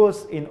well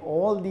versed in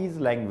all these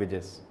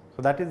languages.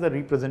 So that is the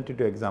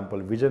representative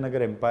example.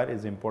 Vijayanagar Empire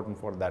is important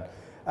for that.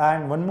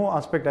 And one more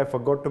aspect I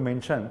forgot to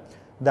mention,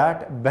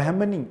 that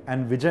Bahmani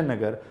and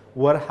Vijayanagar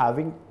were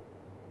having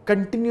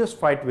continuous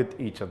fight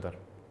with each other.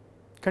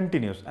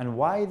 Continuous. And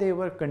why they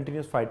were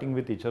continuous fighting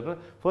with each other?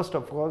 First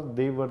of all,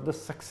 they were the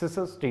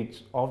successor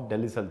states of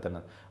Delhi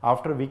Sultanate.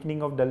 After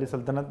weakening of Delhi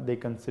Sultanate, they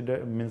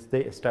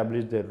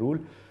established their rule.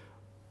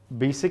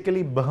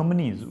 Basically,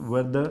 Bahmanis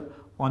were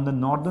on the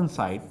northern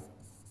side.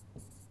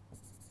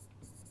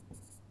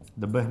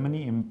 The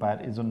Bahmani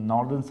Empire is on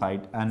northern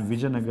side and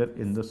Vijayanagar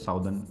in the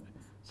southern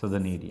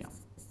area.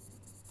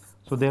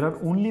 So there are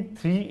only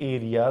 3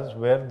 areas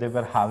where they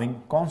were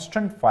having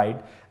constant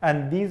fight,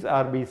 and these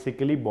are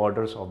basically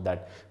borders of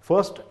that.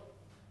 First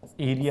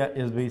area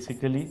is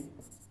basically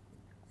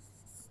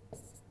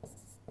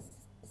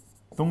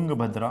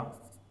Tungabhadra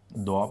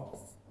Doab.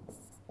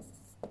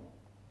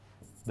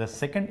 The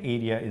second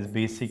area is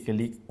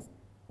basically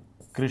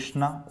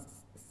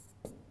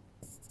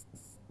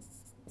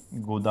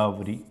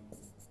Krishna-Godavari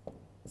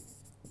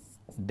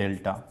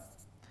Delta.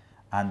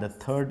 And the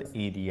third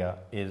area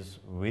is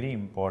very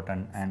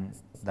important, and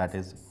that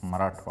is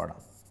Marathwada.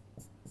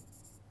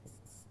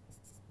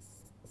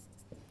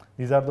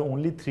 These are the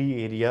only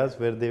 3 areas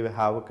where they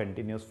have a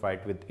continuous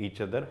fight with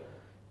each other.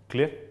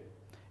 Clear?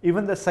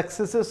 Even the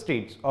successor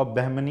states of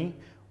Bahmani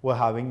were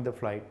having the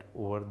fight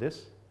over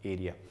this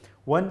area.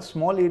 One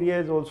small area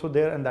is also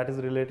there, and that is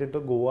related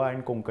to Goa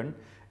and Konkan.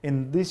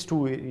 In these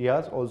 2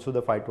 areas also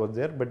the fight was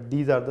there, but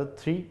these are the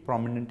 3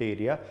 prominent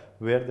areas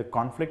where the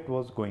conflict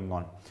was going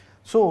on.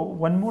 So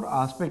one more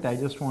aspect I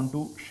just want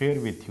to share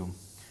with you.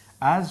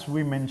 As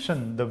we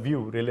mentioned the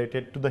view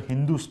related to the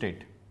Hindu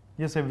state.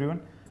 Yes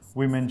everyone,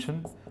 we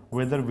mentioned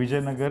whether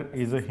Vijayanagar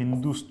is a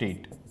Hindu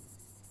state.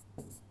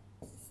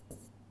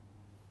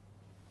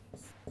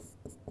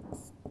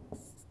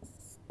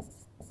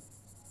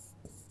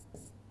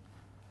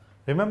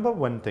 Remember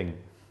one thing,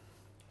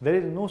 there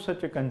is no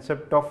such a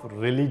concept of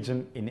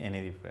religion in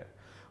anywhere.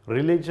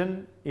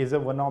 Religion is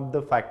one of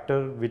the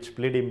factor which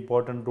played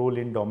important role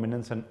in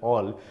dominance and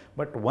all,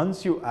 but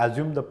once you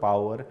assume the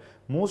power,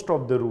 most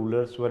of the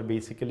rulers were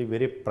basically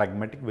very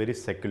pragmatic, very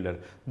secular.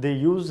 They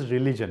use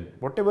religion,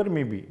 whatever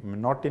may be,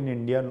 not in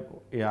India,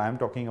 I am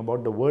talking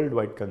about the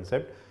worldwide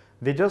concept.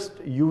 They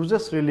just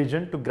uses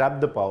religion to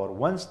grab the power.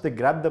 Once they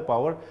grab the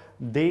power,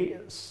 they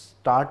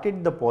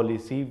started the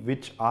policy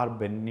which are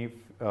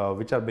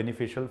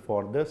beneficial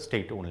for the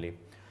state only.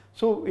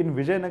 So in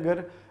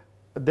Vijayanagar,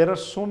 there are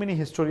so many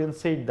historians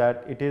said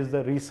that it is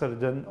the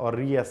resurgence or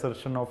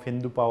reassertion of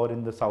Hindu power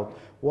in the south.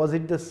 Was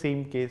it the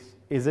same case?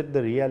 Is it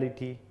the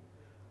reality?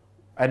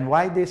 And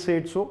why they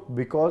said so?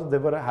 Because they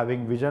were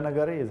having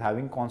Vijayanagar is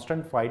having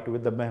constant fight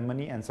with the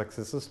Bahmani and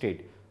successor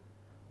state.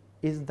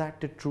 Is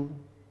that true?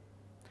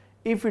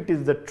 If it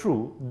is the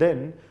true,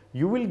 then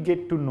you will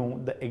get to know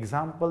the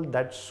example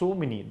that so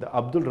many, the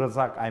Abdul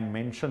Razzaq, I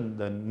mentioned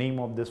the name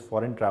of this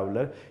foreign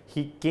traveler,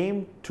 he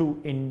came to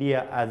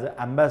India as an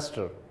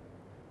ambassador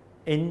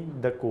in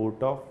the court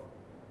of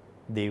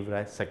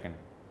Devaraya II.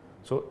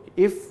 So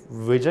if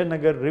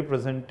Vijayanagar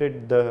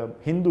represented the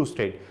Hindu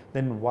state,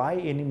 then why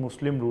any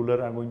Muslim ruler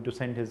are going to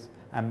send his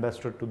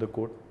ambassador to the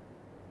court?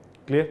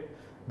 Clear?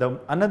 The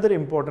another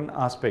important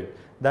aspect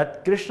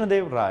that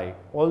Krishna-Devaraya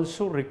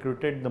also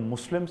recruited the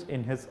Muslims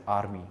in his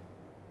army.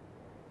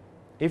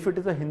 If it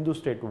is a Hindu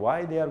state,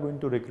 why they are going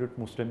to recruit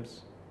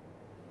Muslims?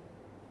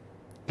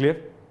 Clear?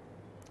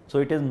 So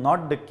it is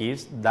not the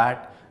case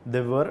that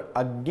they were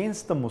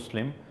against the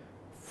Muslim.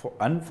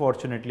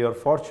 Unfortunately or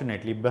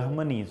fortunately,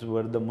 Bahmanis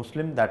were the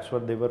Muslim, that's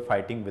what they were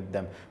fighting with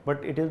them.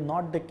 But it is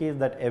not the case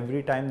that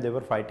every time they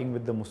were fighting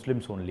with the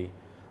Muslims only.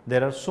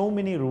 There are so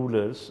many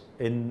rulers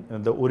in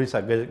the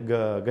Orissa,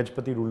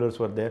 Gajpati rulers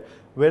were there,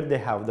 where they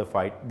have the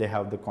fight, they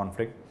have the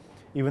conflict.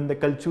 Even the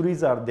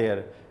Kalchuris are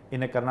there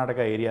in a Karnataka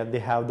area, they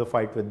have the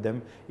fight with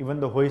them. Even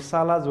the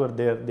Hoysalas were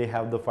there, they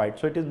have the fight.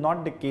 So it is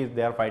not the case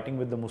they are fighting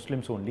with the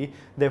Muslims only.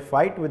 They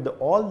fight with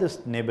all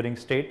this neighboring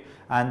state,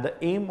 and the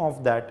aim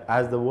of that,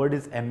 as the word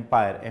is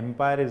empire,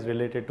 empire is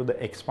related to the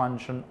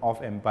expansion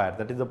of empire.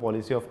 That is the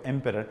policy of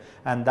emperor,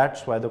 and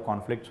that's why the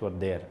conflicts were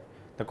there.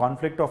 The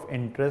conflict of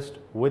interest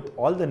with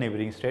all the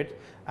neighboring states,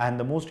 and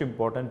the most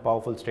important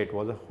powerful state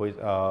was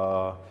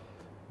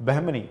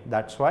Bahmani.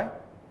 That's why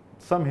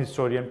some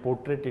historian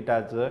portrait it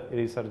as a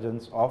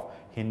resurgence of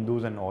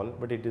Hindus and all,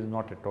 but it is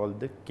not at all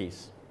the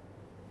case.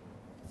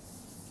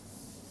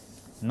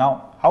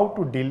 Now, how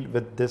to deal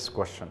with this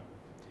question?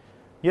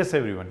 Yes,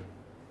 everyone.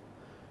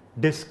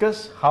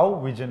 Discuss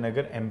how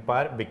Vijayanagar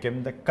Empire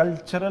became the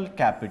cultural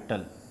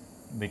capital.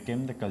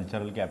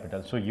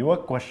 So your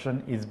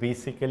question is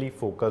basically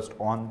focused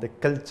on the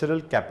cultural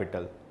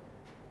capital.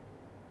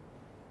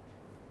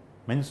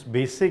 Means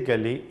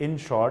basically, in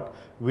short,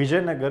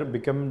 Vijayanagar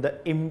became the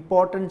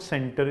important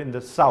center in the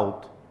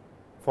south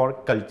for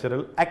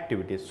cultural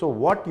activities. So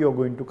what you are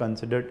going to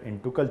consider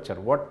into culture?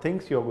 What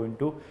things you are going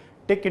to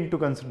take into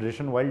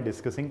consideration while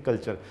discussing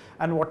culture?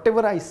 And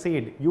whatever I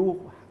said,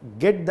 you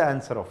get the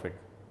answer of it.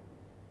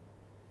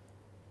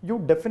 You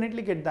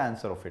definitely get the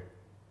answer of it,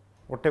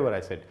 whatever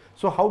I said.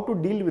 So how to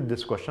deal with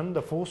this question?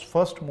 The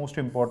first most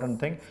important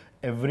thing,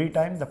 every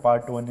time the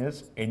part 1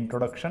 is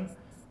introduction.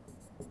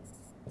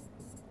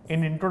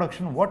 In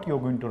introduction, what you are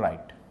going to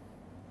write?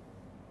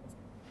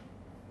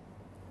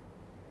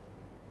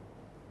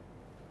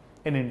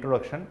 in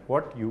introduction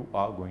what you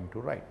are going to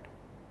write.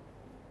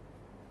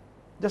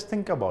 Just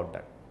think about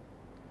that.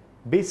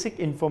 Basic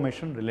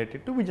information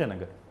related to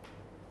Vijayanagar.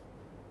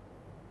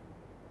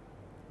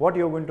 What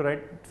you are going to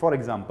write, for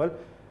example,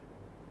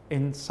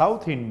 in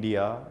South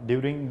India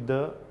during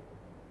the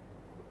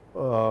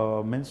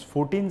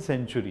 14th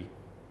century,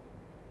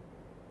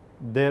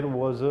 there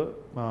was a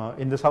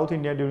in the South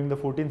India during the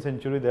 14th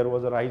century there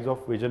was a rise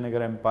of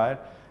Vijayanagar Empire.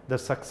 The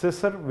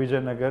successor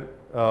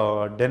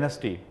Vijayanagar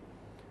dynasty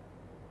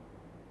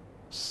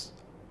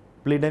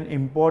played an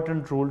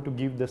important role to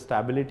give the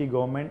stability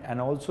government, and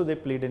also they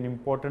played an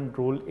important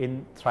role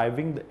in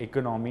thriving the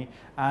economy,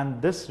 and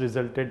this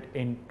resulted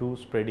into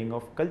spreading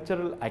of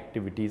cultural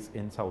activities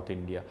in South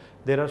India.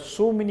 There are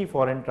so many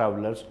foreign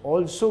travelers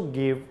also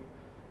gave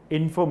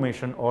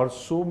information, or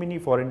so many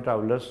foreign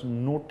travelers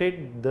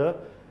noted the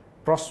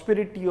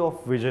prosperity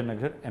of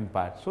Vijayanagar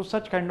Empire. So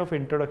such kind of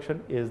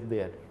introduction is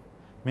there.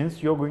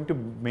 Means you are going to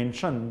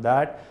mention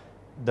that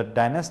the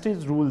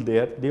dynasties rule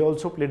there, they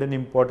also played an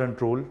important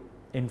role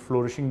in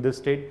flourishing the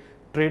state.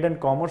 Trade and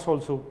commerce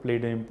also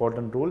played an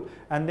important role,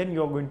 and then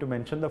you are going to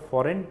mention the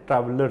foreign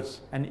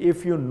travelers, and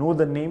if you know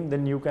the name,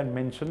 then you can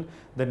mention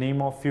the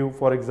name of few.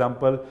 For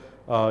example,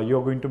 you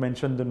are going to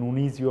mention the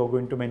Nunis, you are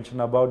going to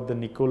mention about the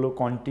Nicholo,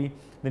 Conti,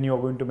 then you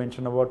are going to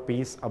mention about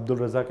Paes, Abdul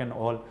Razzaq and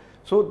all.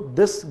 So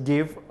this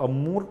gave a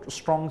more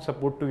strong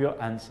support to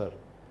your answer,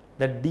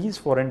 that these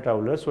foreign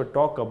travelers will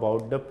talk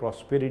about the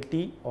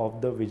prosperity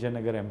of the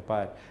Vijayanagar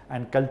Empire,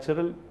 and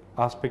cultural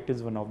aspect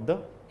is one of the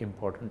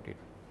important thing.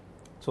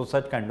 So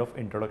such kind of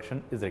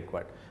introduction is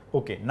required.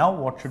 Okay, now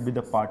what should be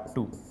the part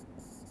 2?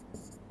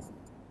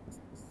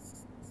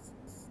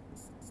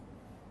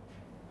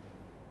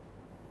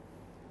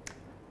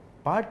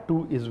 Part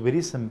 2 is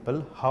very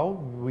simple, how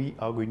we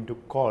are going to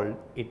call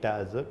it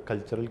as a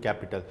cultural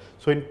capital.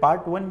 So in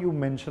part 1 you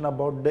mention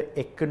about the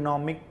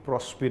economic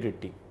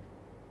prosperity.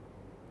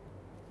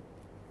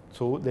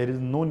 So there is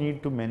no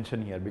need to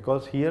mention here,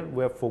 because here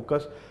we are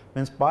focused,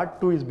 means part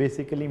 2 is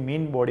basically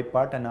main body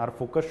part, and our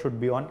focus should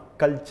be on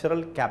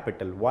cultural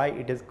capital. Why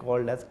it is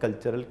called as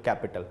cultural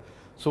capital?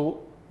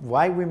 So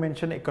why we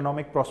mention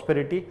economic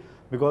prosperity?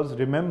 Because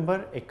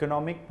remember,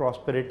 economic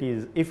prosperity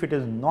is, if it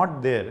is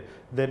not there,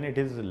 then it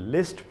is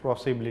least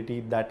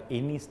possibility that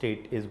any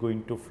state is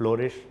going to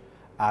flourish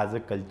as a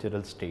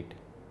cultural state,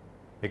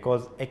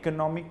 because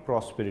economic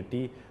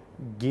prosperity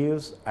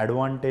gives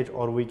advantage,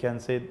 or we can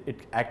say it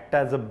acts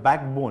as a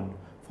backbone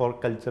for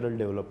cultural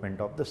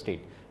development of the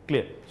state.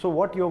 Clear? So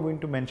what you are going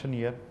to mention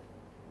here?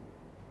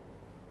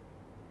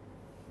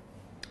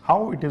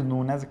 How it is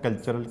known as a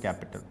cultural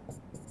capital?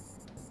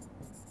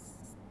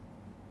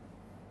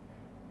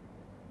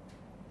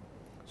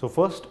 So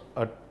first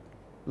a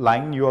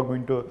line you are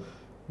going to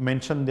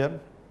mention there.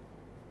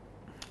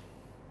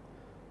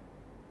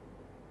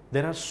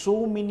 There are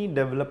so many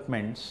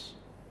developments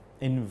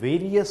in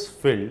various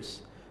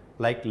fields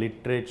like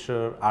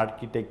literature,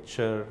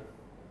 architecture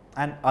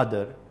and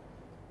other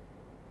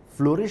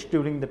flourished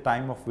during the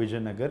time of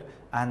Vijayanagar,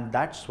 and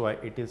that's why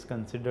it is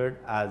considered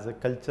as a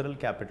cultural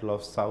capital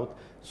of South.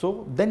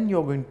 So then you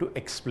are going to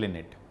explain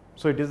it.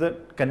 So it is a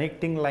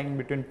connecting line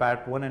between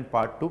part 1 and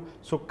part 2.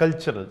 So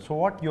cultural. So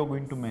what you are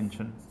going to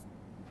mention?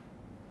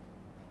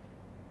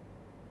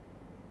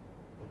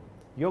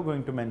 You are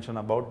going to mention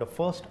about the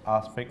first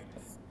aspect,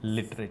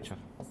 literature.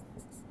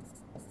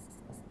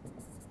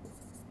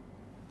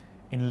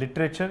 In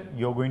literature,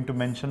 you are going to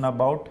mention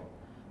about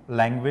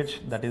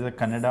language, that is a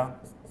Kannada,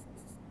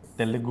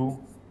 Telugu,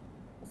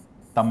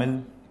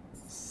 Tamil,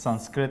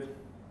 Sanskrit.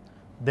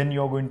 Then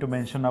you are going to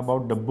mention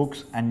about the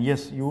books, and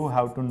yes, you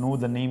have to know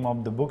the name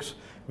of the books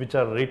which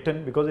are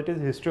written, because it is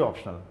history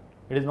optional.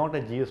 It is not a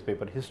GS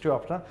paper, history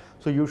optional.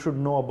 So you should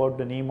know about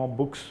the name of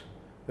books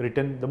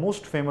written, the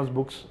most famous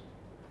books,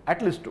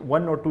 at least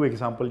 1 or 2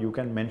 example you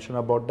can mention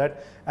about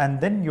that.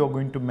 And then you are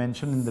going to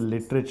mention in the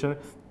literature,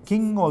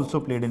 king also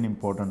played an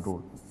important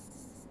role.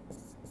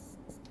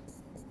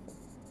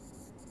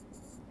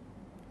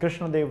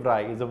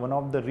 Krishna-Devaraya is one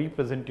of the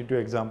representative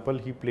example.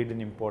 He played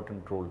an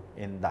important role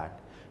in that.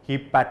 He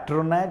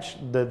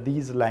patronized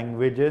these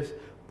languages,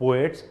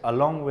 poets.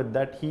 Along with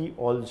that, he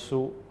was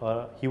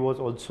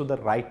also the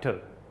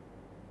writer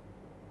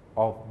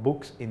of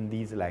books in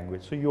these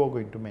languages. So you are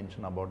going to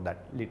mention about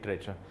that,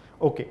 literature.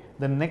 Okay,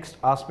 the next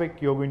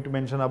aspect you are going to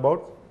mention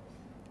about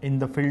in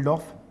the field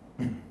of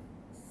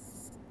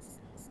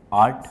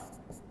art.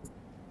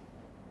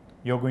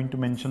 You are going to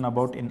mention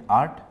about in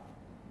art,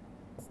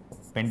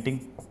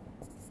 painting.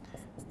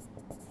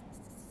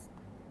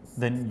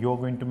 Then you are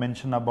going to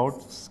mention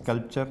about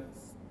sculpture,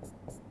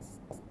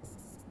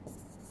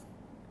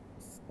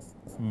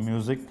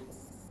 music.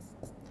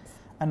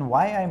 And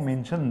why I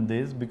mention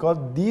this, because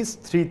these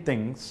 3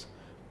 things,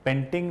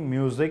 painting,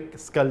 music,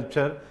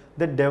 sculpture,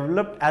 they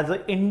developed as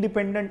an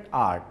independent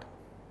art.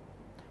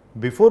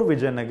 Before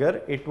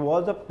Vijayanagar, it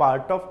was a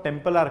part of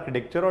temple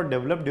architecture or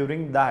developed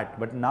during that,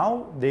 but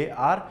now they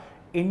are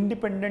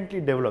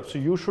independently developed. So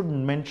you should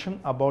mention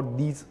about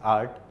these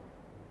art.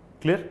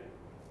 Clear?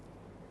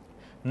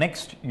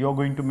 Next, you are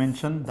going to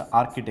mention the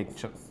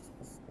architecture.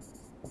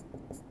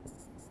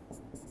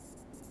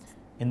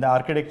 In the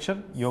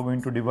architecture, you are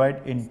going to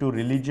divide into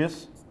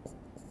religious.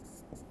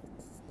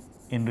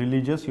 In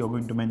religious, you are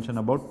going to mention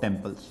about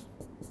temples.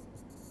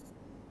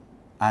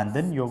 And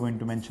then you are going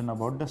to mention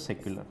about the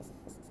secular.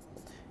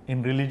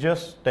 In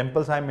religious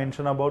temples, I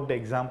mention about the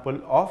example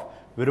of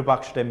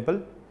Virupaksha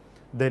temple,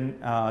 then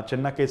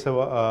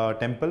Chennakesava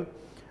temple,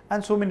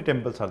 and so many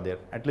temples are there.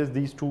 At least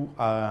these two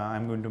I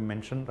am going to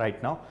mention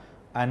right now.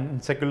 And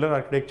in secular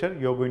architecture,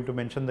 you are going to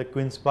mention the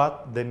Queen's Bath,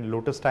 then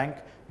Lotus Tank,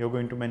 you are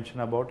going to mention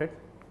about it.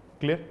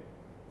 Clear?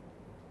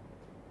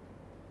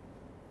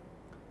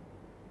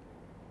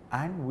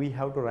 And we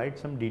have to write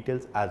some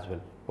details as well.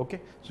 Okay,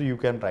 so you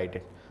can write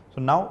it. So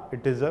now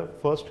it is a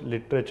first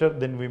literature,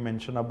 then we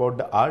mention about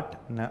the art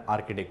and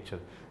architecture.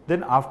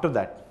 Then after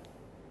that,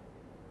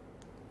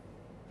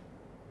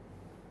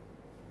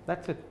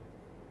 that's it.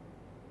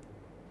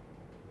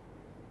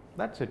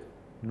 That's it.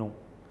 No.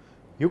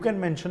 You can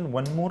mention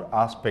one more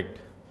aspect,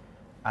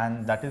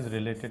 and that is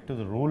related to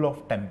the role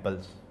of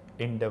temples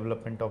in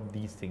development of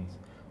these things.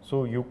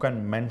 So you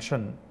can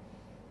mention,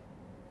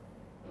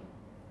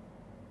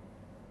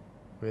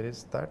 where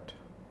is that?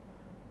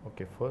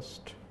 Okay,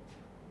 first.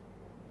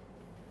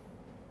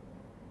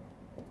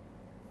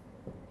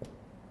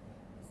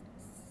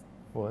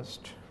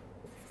 First,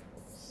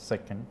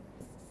 second,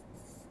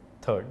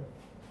 third,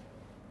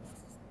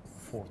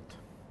 fourth.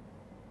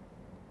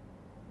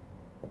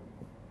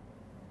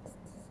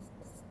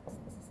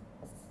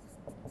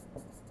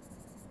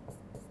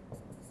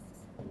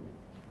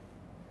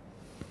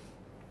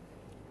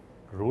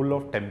 Role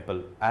of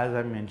temple. As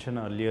I mentioned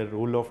earlier,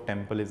 role of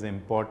temple is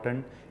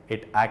important.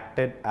 It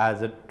acted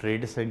as a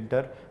trade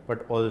center,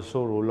 but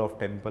also role of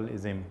temple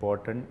is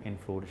important in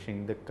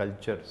flourishing the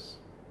cultures.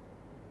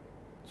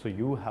 So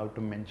you have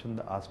to mention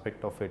the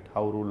aspect of it,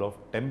 how role of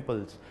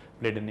temples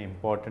played an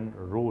important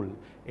role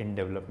in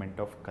development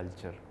of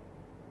culture.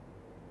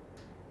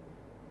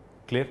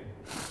 Clear?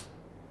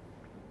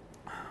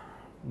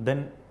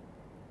 Then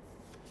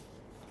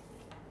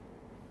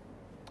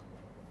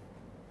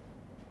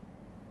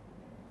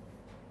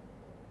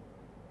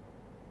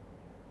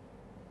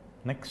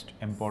next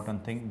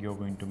important thing you are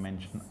going to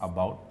mention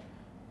about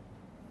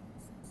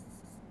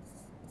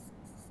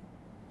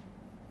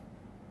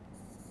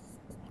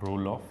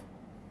role of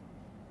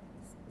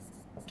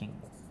king.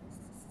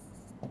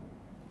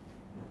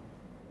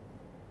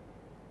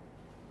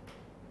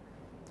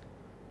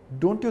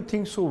 Don't you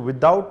think so?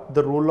 Without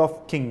the role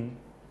of king,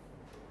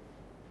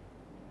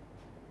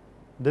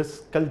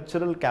 this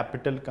cultural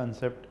capital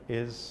concept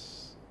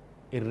is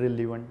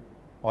irrelevant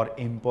or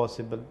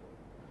impossible.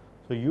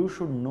 So you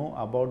should know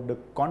about the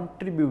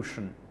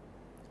contribution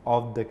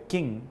of the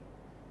king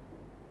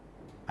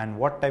and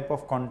what type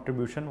of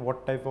contribution,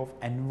 what type of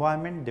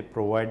environment they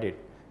provided,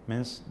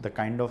 means the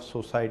kind of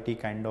society,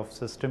 kind of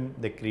system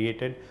they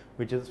created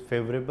which is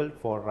favorable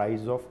for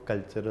rise of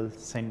cultural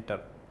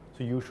center.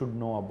 So you should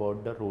know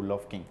about the role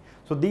of king.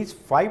 So these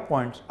 5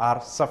 points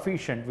are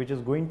sufficient, which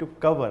is going to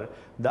cover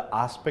the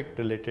aspect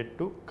related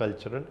to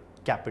cultural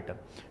capital.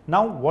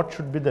 Now what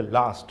should be the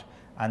last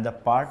and the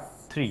part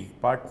 3?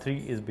 Part 3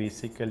 is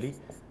basically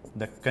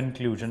the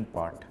conclusion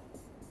part.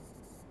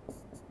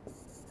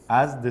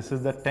 As this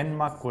is the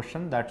 10-mark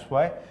question, that's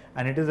why,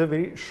 and it is a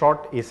very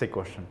short essay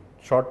question,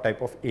 short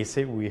type of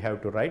essay we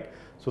have to write.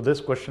 So this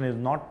question is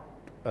not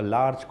a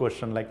large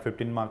question like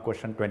 15-mark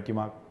question,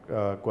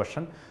 20-mark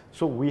question.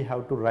 So we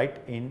have to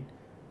write in,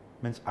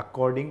 means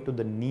according to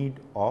the need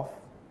of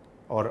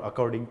or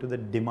according to the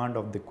demand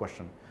of the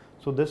question.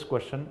 So this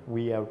question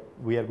we are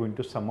going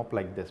to sum up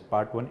like this: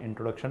 part 1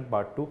 introduction,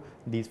 part 2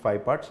 these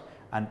 5 parts,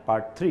 and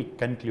part 3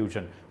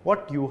 conclusion.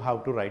 What you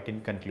have to write in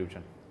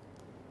conclusion?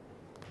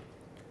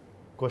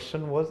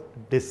 Question was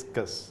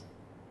discuss.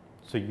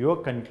 So your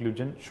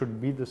conclusion should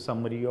be the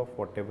summary of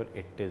whatever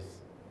it is.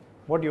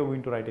 What you are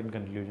going to write in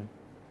conclusion?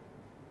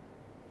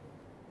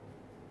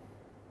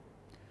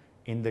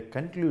 In the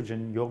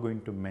conclusion, you are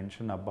going to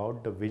mention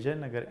about the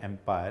Vijayanagar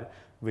Empire,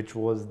 which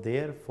was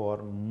there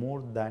for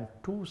more than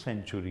 2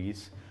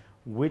 centuries,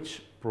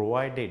 which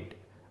provided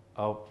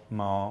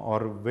or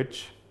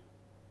which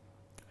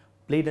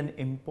played an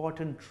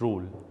important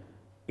role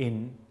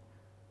in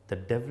the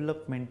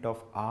development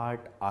of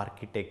art,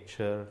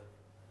 architecture,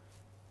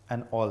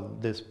 and all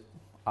this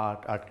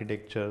art,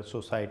 architecture,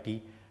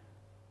 society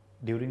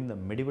during the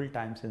medieval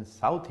times in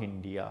South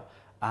India.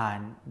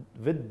 And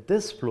with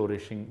this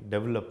flourishing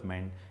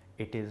development,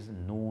 it is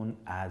known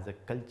as a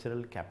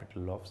cultural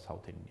capital of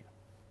South India.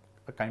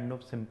 A kind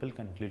of simple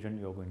conclusion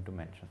you are going to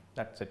mention.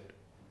 That's it.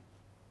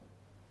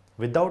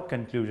 Without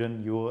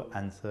conclusion, your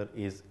answer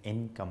is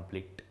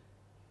incomplete.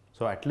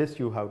 So at least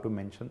you have to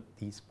mention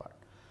these parts.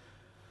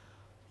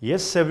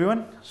 Yes,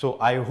 everyone. So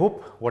I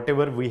hope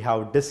whatever we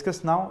have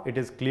discussed now, it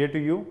is clear to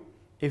you.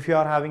 If you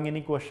are having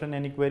any question,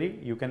 any query,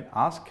 you can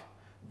ask.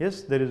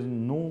 Yes, there is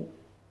no,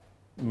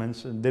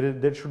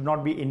 there should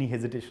not be any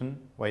hesitation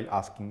while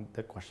asking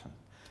the question.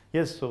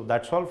 Yes, so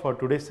that's all for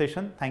today's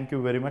session. Thank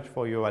you very much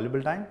for your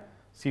valuable time.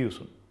 See you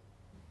soon.